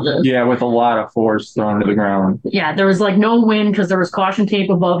to throw this. Yeah, with a lot of force thrown to the ground. Yeah, there was like no wind because there was caution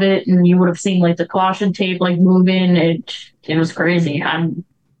tape above it, and you would have seen like the caution tape like moving. It was crazy. I don't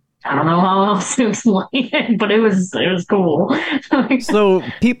know how else to explain it, but it was cool. So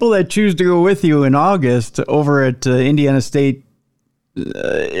people that choose to go with you in August over at Indiana State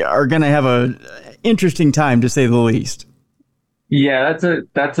are going to have a interesting time, to say the least. Yeah,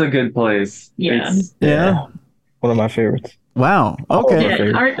 that's a good place. Yeah. Yeah. One of my favorites. Wow. Okay.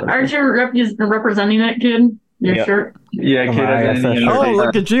 Yeah. Aren't you representing that kid? Your shirt? Yeah, kid. Oh,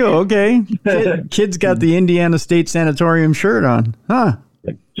 look at you. Okay. Kid's got the Indiana State Sanatorium shirt on. Huh.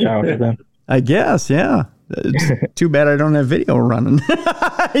 Shout out to them. I guess, yeah. It's too bad I don't have video running.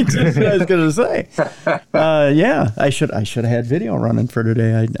 That's what I was going to say. Yeah, I should have had video running for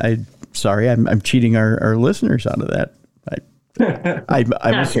today. Sorry, I'm cheating our listeners out of that. I'm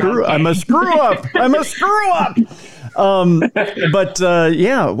a screw up. But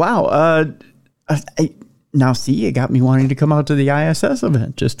yeah, wow. Now see, you got me wanting to come out to the ISS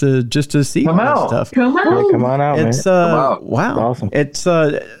event just to see all that stuff. Come out. Yeah, come on out, man. It's wow. It's awesome. It's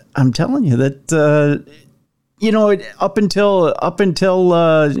I'm telling you that you know, up until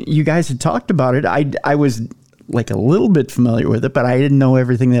you guys had talked about it, I was like a little bit familiar with it, but I didn't know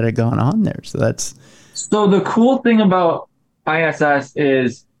everything that had gone on there. So the cool thing about ISS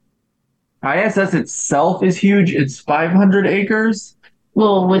itself is huge. It's 500 acres.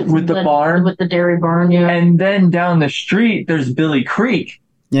 Well, with the barn, with the dairy barn, yeah. And then down the street, there's Billy Creek,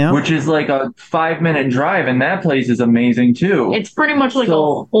 which is like a 5-minute drive, and that place is amazing too. It's pretty much like a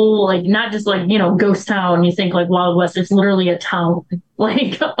whole, like not just like, you know, ghost town. You think like Wild West. It's literally a town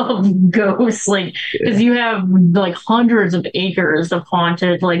like of ghosts, like because you have like hundreds of acres of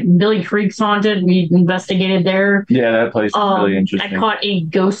haunted. Like Billy Creek's haunted. We investigated there. Yeah, that place is really interesting. I caught a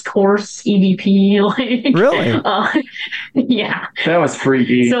ghost horse EVP. Like really, yeah, that was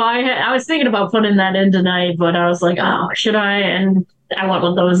freaky. So I was thinking about putting that in tonight, but I was like, oh, should I? And I went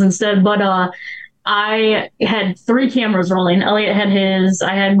with those instead. But I had 3 cameras rolling. Elliot had his,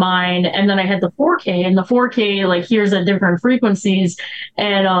 I had mine, and then I had the 4K. And the 4K like hears at different frequencies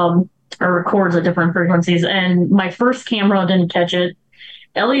and or records at different frequencies. And my first camera didn't catch it.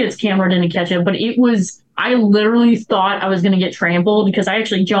 Elliot's camera didn't catch it, but I literally thought I was gonna get trampled because I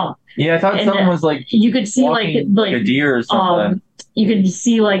actually jumped. Yeah, I thought something was like you could see like a deer or something. you could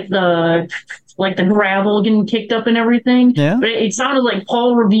see like the gravel getting kicked up and everything. Yeah. But it sounded like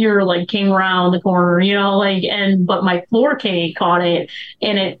Paul Revere like came around the corner, like, but my 4K caught it,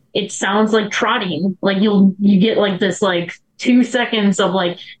 and it sounds like trotting. Like you get like this like 2 seconds of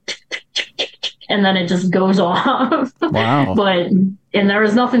like, and then it just goes off. Wow. And there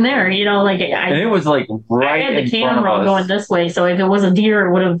was nothing there, and it was like right I had the in front camera of us. going this way, so if it was a deer,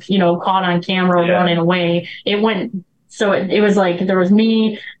 it would have, caught on camera running away. It went, so it was like there was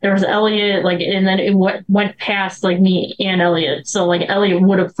me, there was Elliot, like, and then it went past like me and Elliot. So like Elliot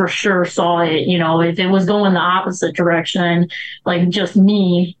would have for sure saw it, if it was going the opposite direction, like just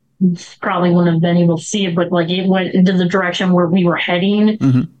me probably wouldn't have been able to see it, but like it went into the direction where we were heading.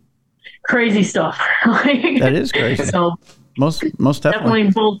 Mm-hmm. Crazy stuff. That is crazy. So most definitely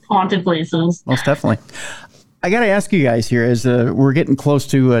both haunted places. Most definitely. I got to ask you guys here as we're getting close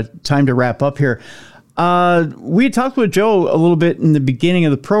to time to wrap up here. We talked with Joe a little bit in the beginning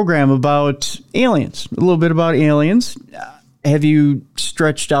of the program about aliens, a little bit about aliens. Have you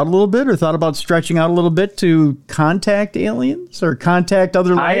stretched out a little bit or thought about stretching out a little bit to contact aliens or contact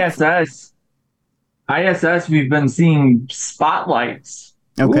other life? ISS, we've been seeing spotlights.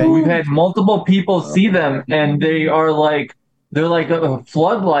 Okay. We've had multiple people see them, and they're like a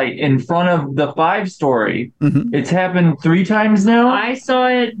floodlight in front of the 5-story. Mm-hmm. It's happened 3 times now. I saw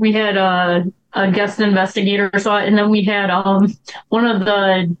it. We had a guest investigator saw it, and then we had one of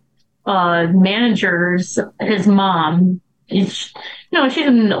the managers, his mom. She's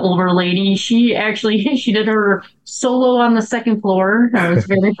an older lady. She did her solo on the 2nd floor. I was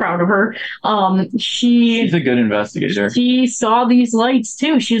very proud of her. She's a good investigator. She saw these lights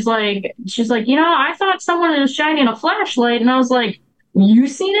too. She's like, I thought someone was shining a flashlight, and I was like, you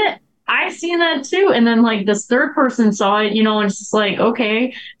seen it? I seen that too. And then like this third person saw it, and it's just like,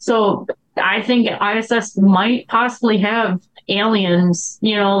 okay. So I think ISS might possibly have aliens,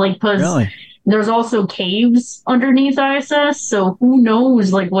 because Really? there's also caves underneath ISS. So who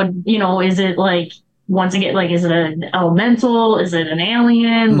knows, like what, is it like, once again, like, is it an elemental? Is it an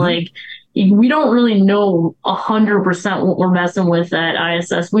alien? Mm-hmm. Like, we don't really know 100% what we're messing with at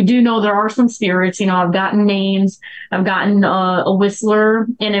ISS. We do know there are some spirits. I've gotten names. I've gotten a whistler,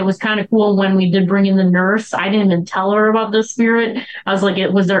 and it was kind of cool when we did bring in the nurse. I didn't even tell her about the spirit. I was like,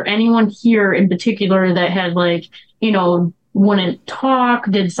 was there anyone here in particular that had like, wouldn't talk,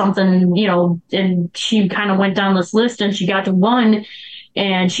 did something, and she kind of went down this list, and she got to one,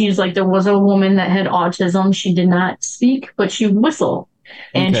 and she's like, there was a woman that had autism. She did not speak, but she whistled.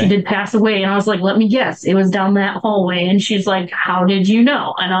 And Okay. she did pass away. And I was like, let me guess. It was down that hallway. And she's like, how did you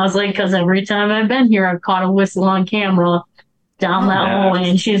know? And I was like, because every time I've been here, I've caught a whistle on camera down that hallway.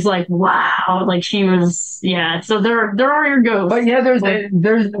 And she's like, wow. Like she was, yeah. So there are your ghosts. But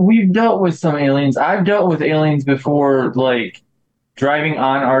yeah, we've dealt with some aliens. I've dealt with aliens before, like driving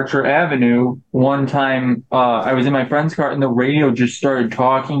on Archer Avenue. One time, I was in my friend's car and the radio just started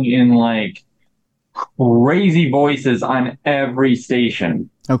talking in like crazy voices on every station.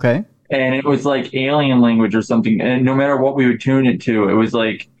 Okay. And it was like alien language or something. And no matter what we would tune it to, it was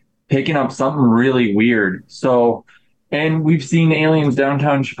like picking up something really weird. So, and we've seen aliens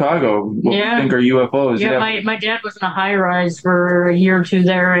downtown Chicago, what we think are UFOs. Yeah, my dad was in a high rise for a year or two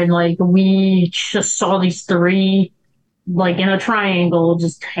there, and like we just saw these 3 like in a triangle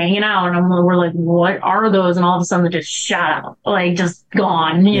just hanging out, and we're like, what are those? And all of a sudden they just shot out, like just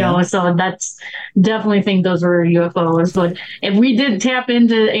gone, you know. So that's definitely think those are UFOs. But if we did tap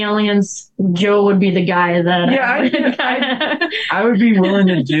into aliens, Joe would be the guy that I would be willing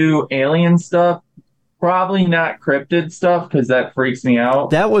to do alien stuff. Probably not cryptid stuff because that freaks me out.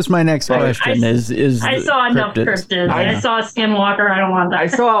 That was my next question. I saw enough cryptids. I saw a skinwalker. I don't want that. I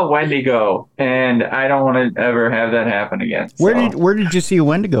saw a Wendigo, and I don't want to ever have that happen again. Where did you see a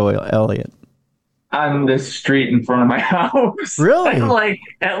Wendigo, Elliot? On the street in front of my house. Really?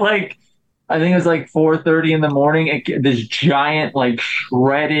 At I think it was like 4:30 in the morning. This giant, like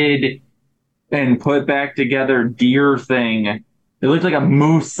shredded and put back together deer thing. It looked like a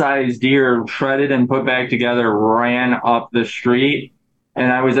moose-sized deer, shredded and put back together, ran up the street.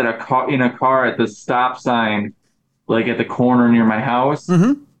 And I was in a car at the stop sign, like at the corner near my house.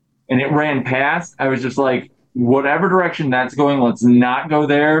 Mm-hmm. And it ran past. I was just like, whatever direction that's going, let's not go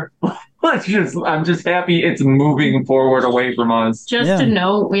there. I'm just happy it's moving forward away from us. Just to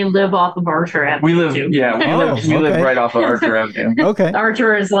note, we live off of Archer Avenue. We live right off of Archer Avenue. Okay.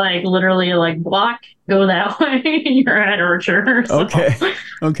 Archer is like literally like block, go that way. You're at Archer. So.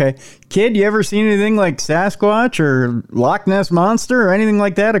 Okay. Kid, you ever seen anything like Sasquatch or Loch Ness Monster or anything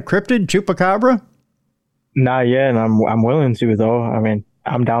like that? A cryptid, chupacabra? Not yet, and I'm willing to though. I mean,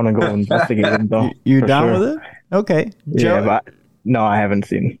 I'm down to go investigate them though. You're down with it? Okay. Joe, yeah, No, I haven't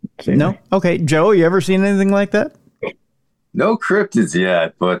seen No? it. Okay. Joe, you ever seen anything like that? No cryptids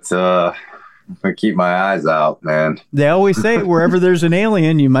yet, but I keep my eyes out, man. They always say wherever there's an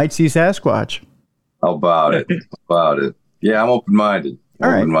alien, you might see Sasquatch. How about it? How about it? Yeah, I'm open-minded. All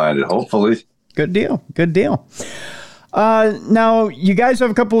right. Open-minded, hopefully. Good deal. Good deal. Now, you guys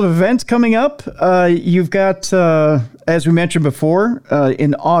have a couple of events coming up. You've got, as we mentioned before,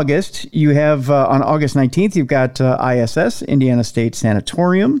 in August, you have, on August 19th, you've got ISS, Indiana State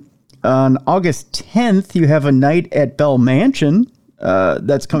Sanatorium. On August 10th, you have a night at Bell Mansion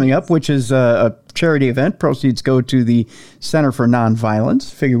that's coming up, which is a charity event. Proceeds go to the Center for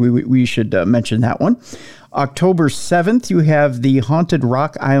Nonviolence. Figure we should mention that one. October 7th, you have the Haunted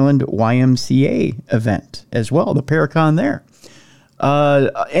Rock Island YMCA event as well, the Paracon there.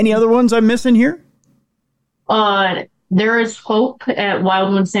 Any other ones I'm missing here? There is Hope at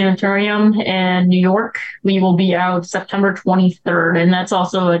Wildwood Sanatorium in New York. We will be out September 23rd, and that's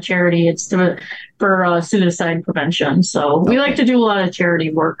also a charity. It's for suicide prevention. So we like to do a lot of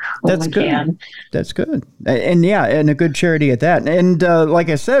charity work when That's we good. can. That's good. And yeah, and a good charity at that. And like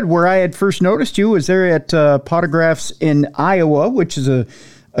I said, where I had first noticed you was there at Potographs in Iowa, which is a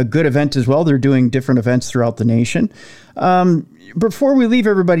good event as well. They're doing different events throughout the nation. Before we leave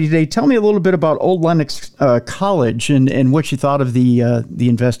everybody today, tell me a little bit about Old Lenox College and what you thought of the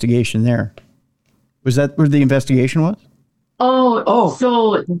investigation there. Was that where the investigation was? Oh,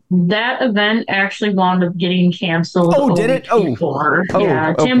 so that event actually wound up getting canceled. Oh, did it? Oh. Before. Oh,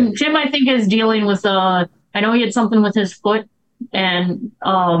 Yeah. okay. Tim, I think, is dealing with, I know he had something with his foot, and,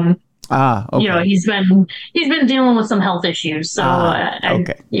 Okay. he's been dealing with some health issues. So,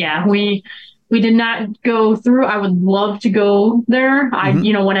 okay. yeah, we did not go through. I would love to go there.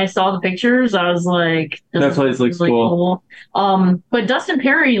 When I saw the pictures, I was like, That place looks really cool. But Dustin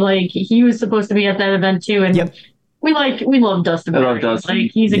Perry, he was supposed to be at that event too. And Yep. we love Dustin I Perry. love Dustin.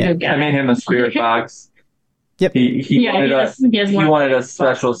 He's a good guy. I made him a spirit box. Yep. He wanted a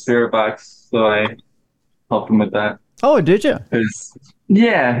special spirit box, so I helped him with that. Oh, did you?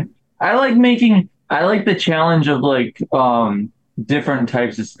 Yeah, I like the challenge of different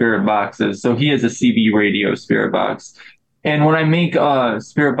types of spirit boxes. So he has a CB radio spirit box. And when I make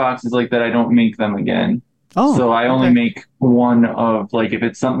spirit boxes like that, I don't make them again. Oh, so I only make one of, if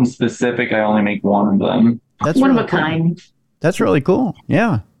it's something specific, I only make one of them. That's one really of a cool. kind. That's really cool.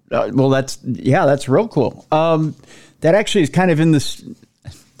 Yeah. That's real cool. That actually is kind of in this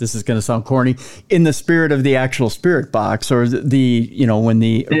is going to sound corny, in the spirit of the actual spirit box, or when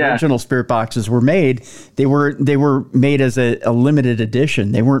the original spirit boxes were made, they were made as a limited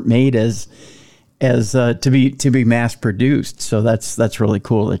edition. They weren't made as to be mass produced. So that's really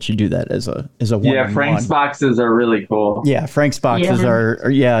cool that you do that as a one. Yeah, Frank's boxes are really cool. Yeah, Frank's boxes are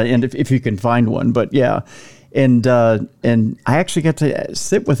and if you can find one, but yeah. And I actually got to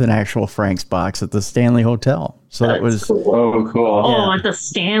sit with an actual Frank's box at the Stanley Hotel. So that was cool. Oh, cool. Oh, at the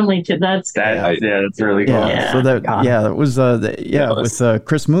Stanley too. That's good. That's really cool. Yeah. So that was with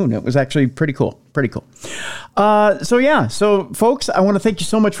Chris Moon. It was actually pretty cool. Pretty cool. So folks, I want to thank you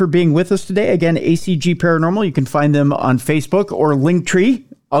so much for being with us today. Again, ACG Paranormal. You can find them on Facebook or Linktree.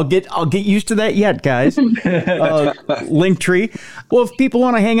 I'll get used to that yet, guys. Linktree. Well, if people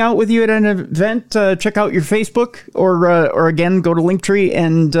want to hang out with you at an event, check out your Facebook or again, go to Linktree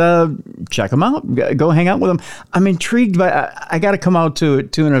and check them out. Go hang out with them. I'm intrigued, but I got to come out to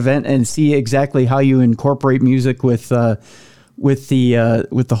an event and see exactly how you incorporate music with the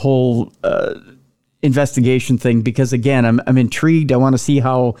whole investigation thing. Because again, I'm intrigued. I want to see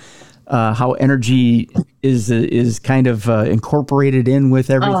how energy is kind of incorporated in with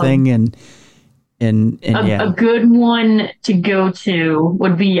everything, and a good one to go to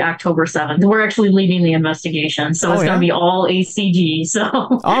would be October 7th. We're actually leading the investigation, so it's going to be all ACG. So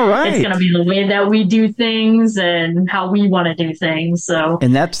all right, it's going to be the way that we do things and how we want to do things. So,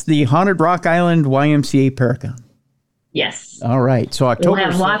 and that's the Haunted Rock Island YMCA Paracon. Yes. All right. So October.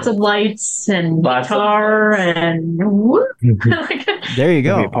 We'll have lots of lights and guitar and there you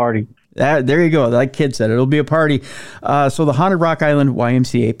go. It'll be a party. There you go. Like Kid said, it'll be a party. So the Haunted Rock Island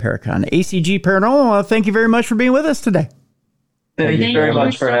YMCA Paracon. ACG Paranormal, thank you very much for being with us today. Thank you very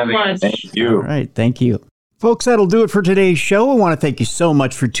much for having me. Thank you. All right. Thank you. Folks, that'll do it for today's show. I want to thank you so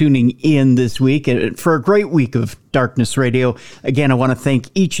much for tuning in this week and for a great week of Darkness Radio. Again, I want to thank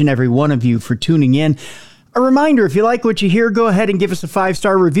each and every one of you for tuning in. A reminder, if you like what you hear, go ahead and give us a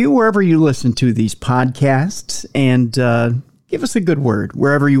 5-star review wherever you listen to these podcasts, and give us a good word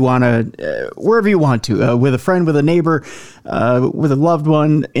wherever you want to, with a friend, with a neighbor, with a loved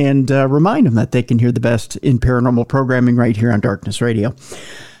one, and remind them that they can hear the best in paranormal programming right here on Darkness Radio.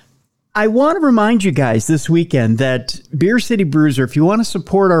 I want to remind you guys this weekend that Beer City Bruiser, if you want to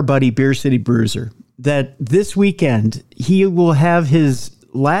support our buddy Beer City Bruiser, that this weekend he will have his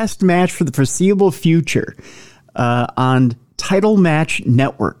last match for the foreseeable future on Title Match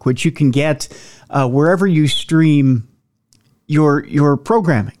Network, which you can get wherever you stream your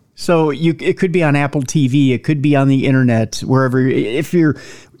programming. So it could be on Apple TV, it could be on the internet, wherever, if you're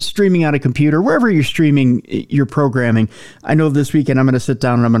streaming on a computer, wherever you're streaming your programming. I know this weekend I'm going to sit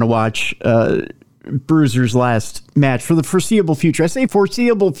down and I'm going to watch Bruiser's last match for the foreseeable future. I say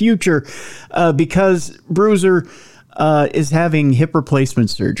foreseeable future because Bruiser is having hip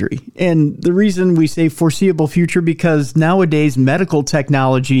replacement surgery. And the reason we say foreseeable future, because nowadays medical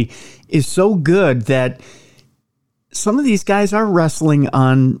technology is so good that some of these guys are wrestling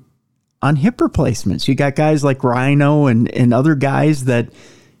on hip replacements. You got guys like Rhino and other guys that,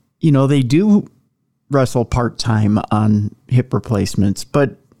 they do wrestle part-time on hip replacements,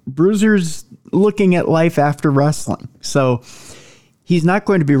 but Bruiser's looking at life after wrestling. So he's not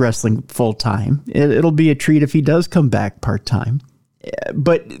going to be wrestling full-time. It'll be a treat if he does come back part-time.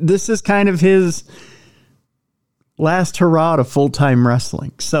 But this is kind of his last hurrah to full-time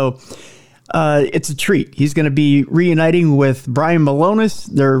wrestling. So it's a treat. He's going to be reuniting with Brian Malonis.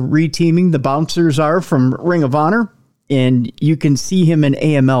 They're reteaming. The Bouncers are from Ring of Honor. And you can see him in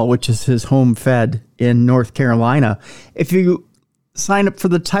AML, which is his home fed in North Carolina. If you sign up for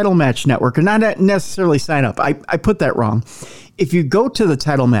the Title Match Network, or not necessarily sign up, I put that wrong. If you go to the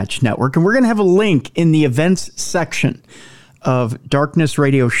Title Match Network, and we're going to have a link in the events section of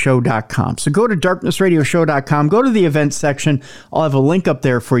darknessradioshow.com. So go to darknessradioshow.com, go to the events section. I'll have a link up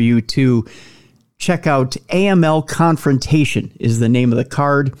there for you to check out AML Confrontation is the name of the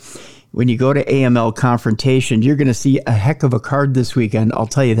card. When you go to AML Confrontation, you're going to see a heck of a card this weekend. I'll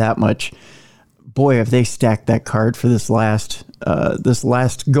tell you that much. Boy, have they stacked that card for this last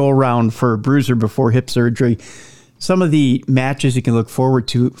go around for Bruiser before hip surgery. Some of the matches you can look forward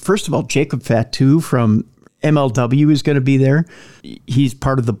to. First of all, Jacob Fatu from MLW is going to be there. He's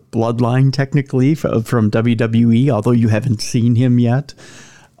part of the bloodline, technically, from WWE, although you haven't seen him yet.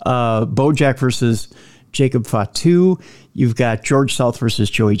 Bojack versus Jacob Fatu. You've got George South versus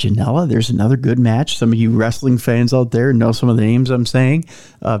Joey Janela. There's another good match. Some of you wrestling fans out there know some of the names I'm saying.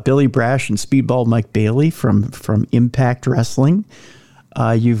 Billy Brash and Speedball Mike Bailey from Impact Wrestling.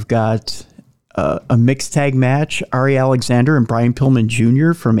 You've got a mixed tag match, Ari Alexander and Brian Pillman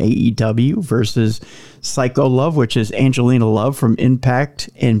Jr. from AEW versus Psycho Love, which is Angelina Love from Impact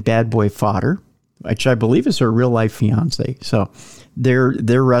and Bad Boy Fodder, which I believe is her real life fiance. So they're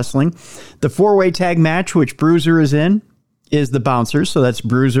wrestling. The 4-way tag match, which Bruiser is in, is the Bouncers. So that's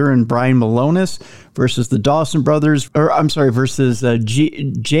Bruiser and Brian Malonis versus the Dawson Brothers, versus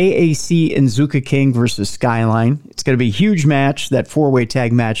JAC and Zuka King versus Skyline. It's going to be a huge match, that 4-way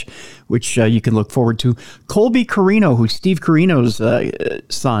tag match, which you can look forward to. Colby Carino, who's Steve Carino's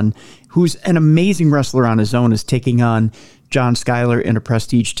son, who's an amazing wrestler on his own, is taking on John Schuyler in a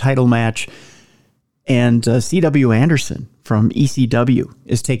prestige title match. And C.W. Anderson from ECW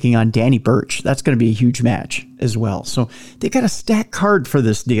is taking on Danny Burch. That's going to be a huge match as well. So they got a stacked card for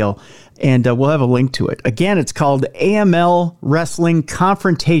this deal, and we'll have a link to it. Again, it's called AML Wrestling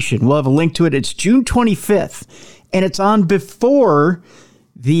Confrontation. We'll have a link to it. It's June 25th, and it's on before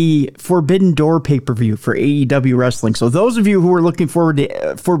the Forbidden Door pay-per-view for AEW Wrestling. So those of you who are looking forward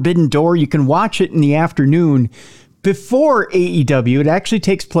to Forbidden Door, you can watch it in the afternoon before AEW. It actually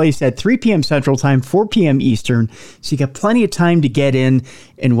takes place at 3 p.m. Central Time, 4 p.m. Eastern. So you got plenty of time to get in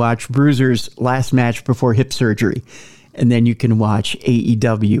and watch Bruiser's last match before hip surgery. And then you can watch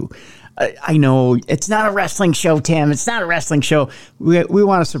AEW. I know it's not a wrestling show, Tim. It's not a wrestling show. We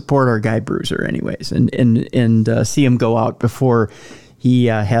want to support our guy Bruiser anyways and see him go out before he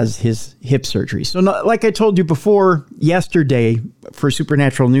has his hip surgery. So like I told you before yesterday for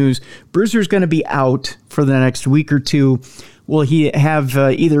Supernatural News, Bruiser's going to be out for the next week or two. Will he have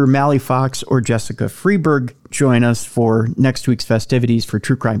either Mally Fox or Jessica Freeberg join us for next week's festivities for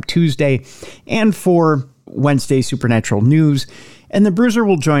True Crime Tuesday and for Wednesday Supernatural News? And the Bruiser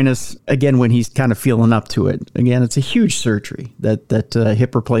will join us again when he's kind of feeling up to it. Again, it's a huge surgery, that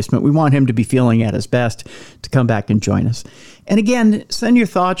hip replacement. We want him to be feeling at his best to come back and join us. And again, send your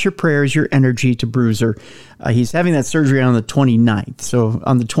thoughts, your prayers, your energy to Bruiser. He's having that surgery on the 29th. So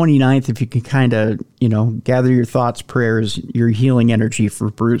on the 29th, if you can kind of, gather your thoughts, prayers, your healing energy for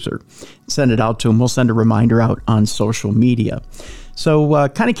Bruiser, send it out to him. We'll send a reminder out on social media. So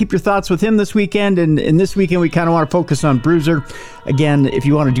kind of keep your thoughts with him this weekend. And this weekend, we kind of want to focus on Bruiser. Again, if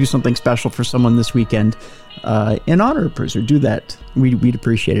you want to do something special for someone this weekend in honor of Bruiser, do that. We'd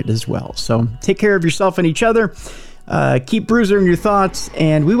appreciate it as well. So take care of yourself and each other. Keep Bruiser in your thoughts,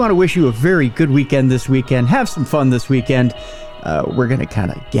 and we want to wish you a very good weekend this weekend. Have some fun this weekend. We're going to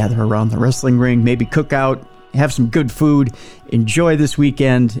kind of gather around the wrestling ring, maybe cook out, have some good food, enjoy this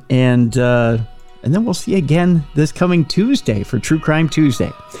weekend, and then we'll see you again this coming Tuesday for True Crime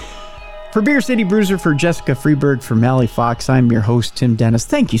Tuesday. For Beer City Bruiser, for Jessica Freeberg, for Mally Fox, I'm your host, Tim Dennis.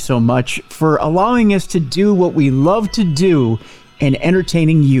 Thank you so much for allowing us to do what we love to do and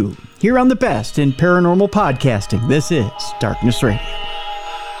entertaining you here on the best in paranormal podcasting. This is Darkness Radio.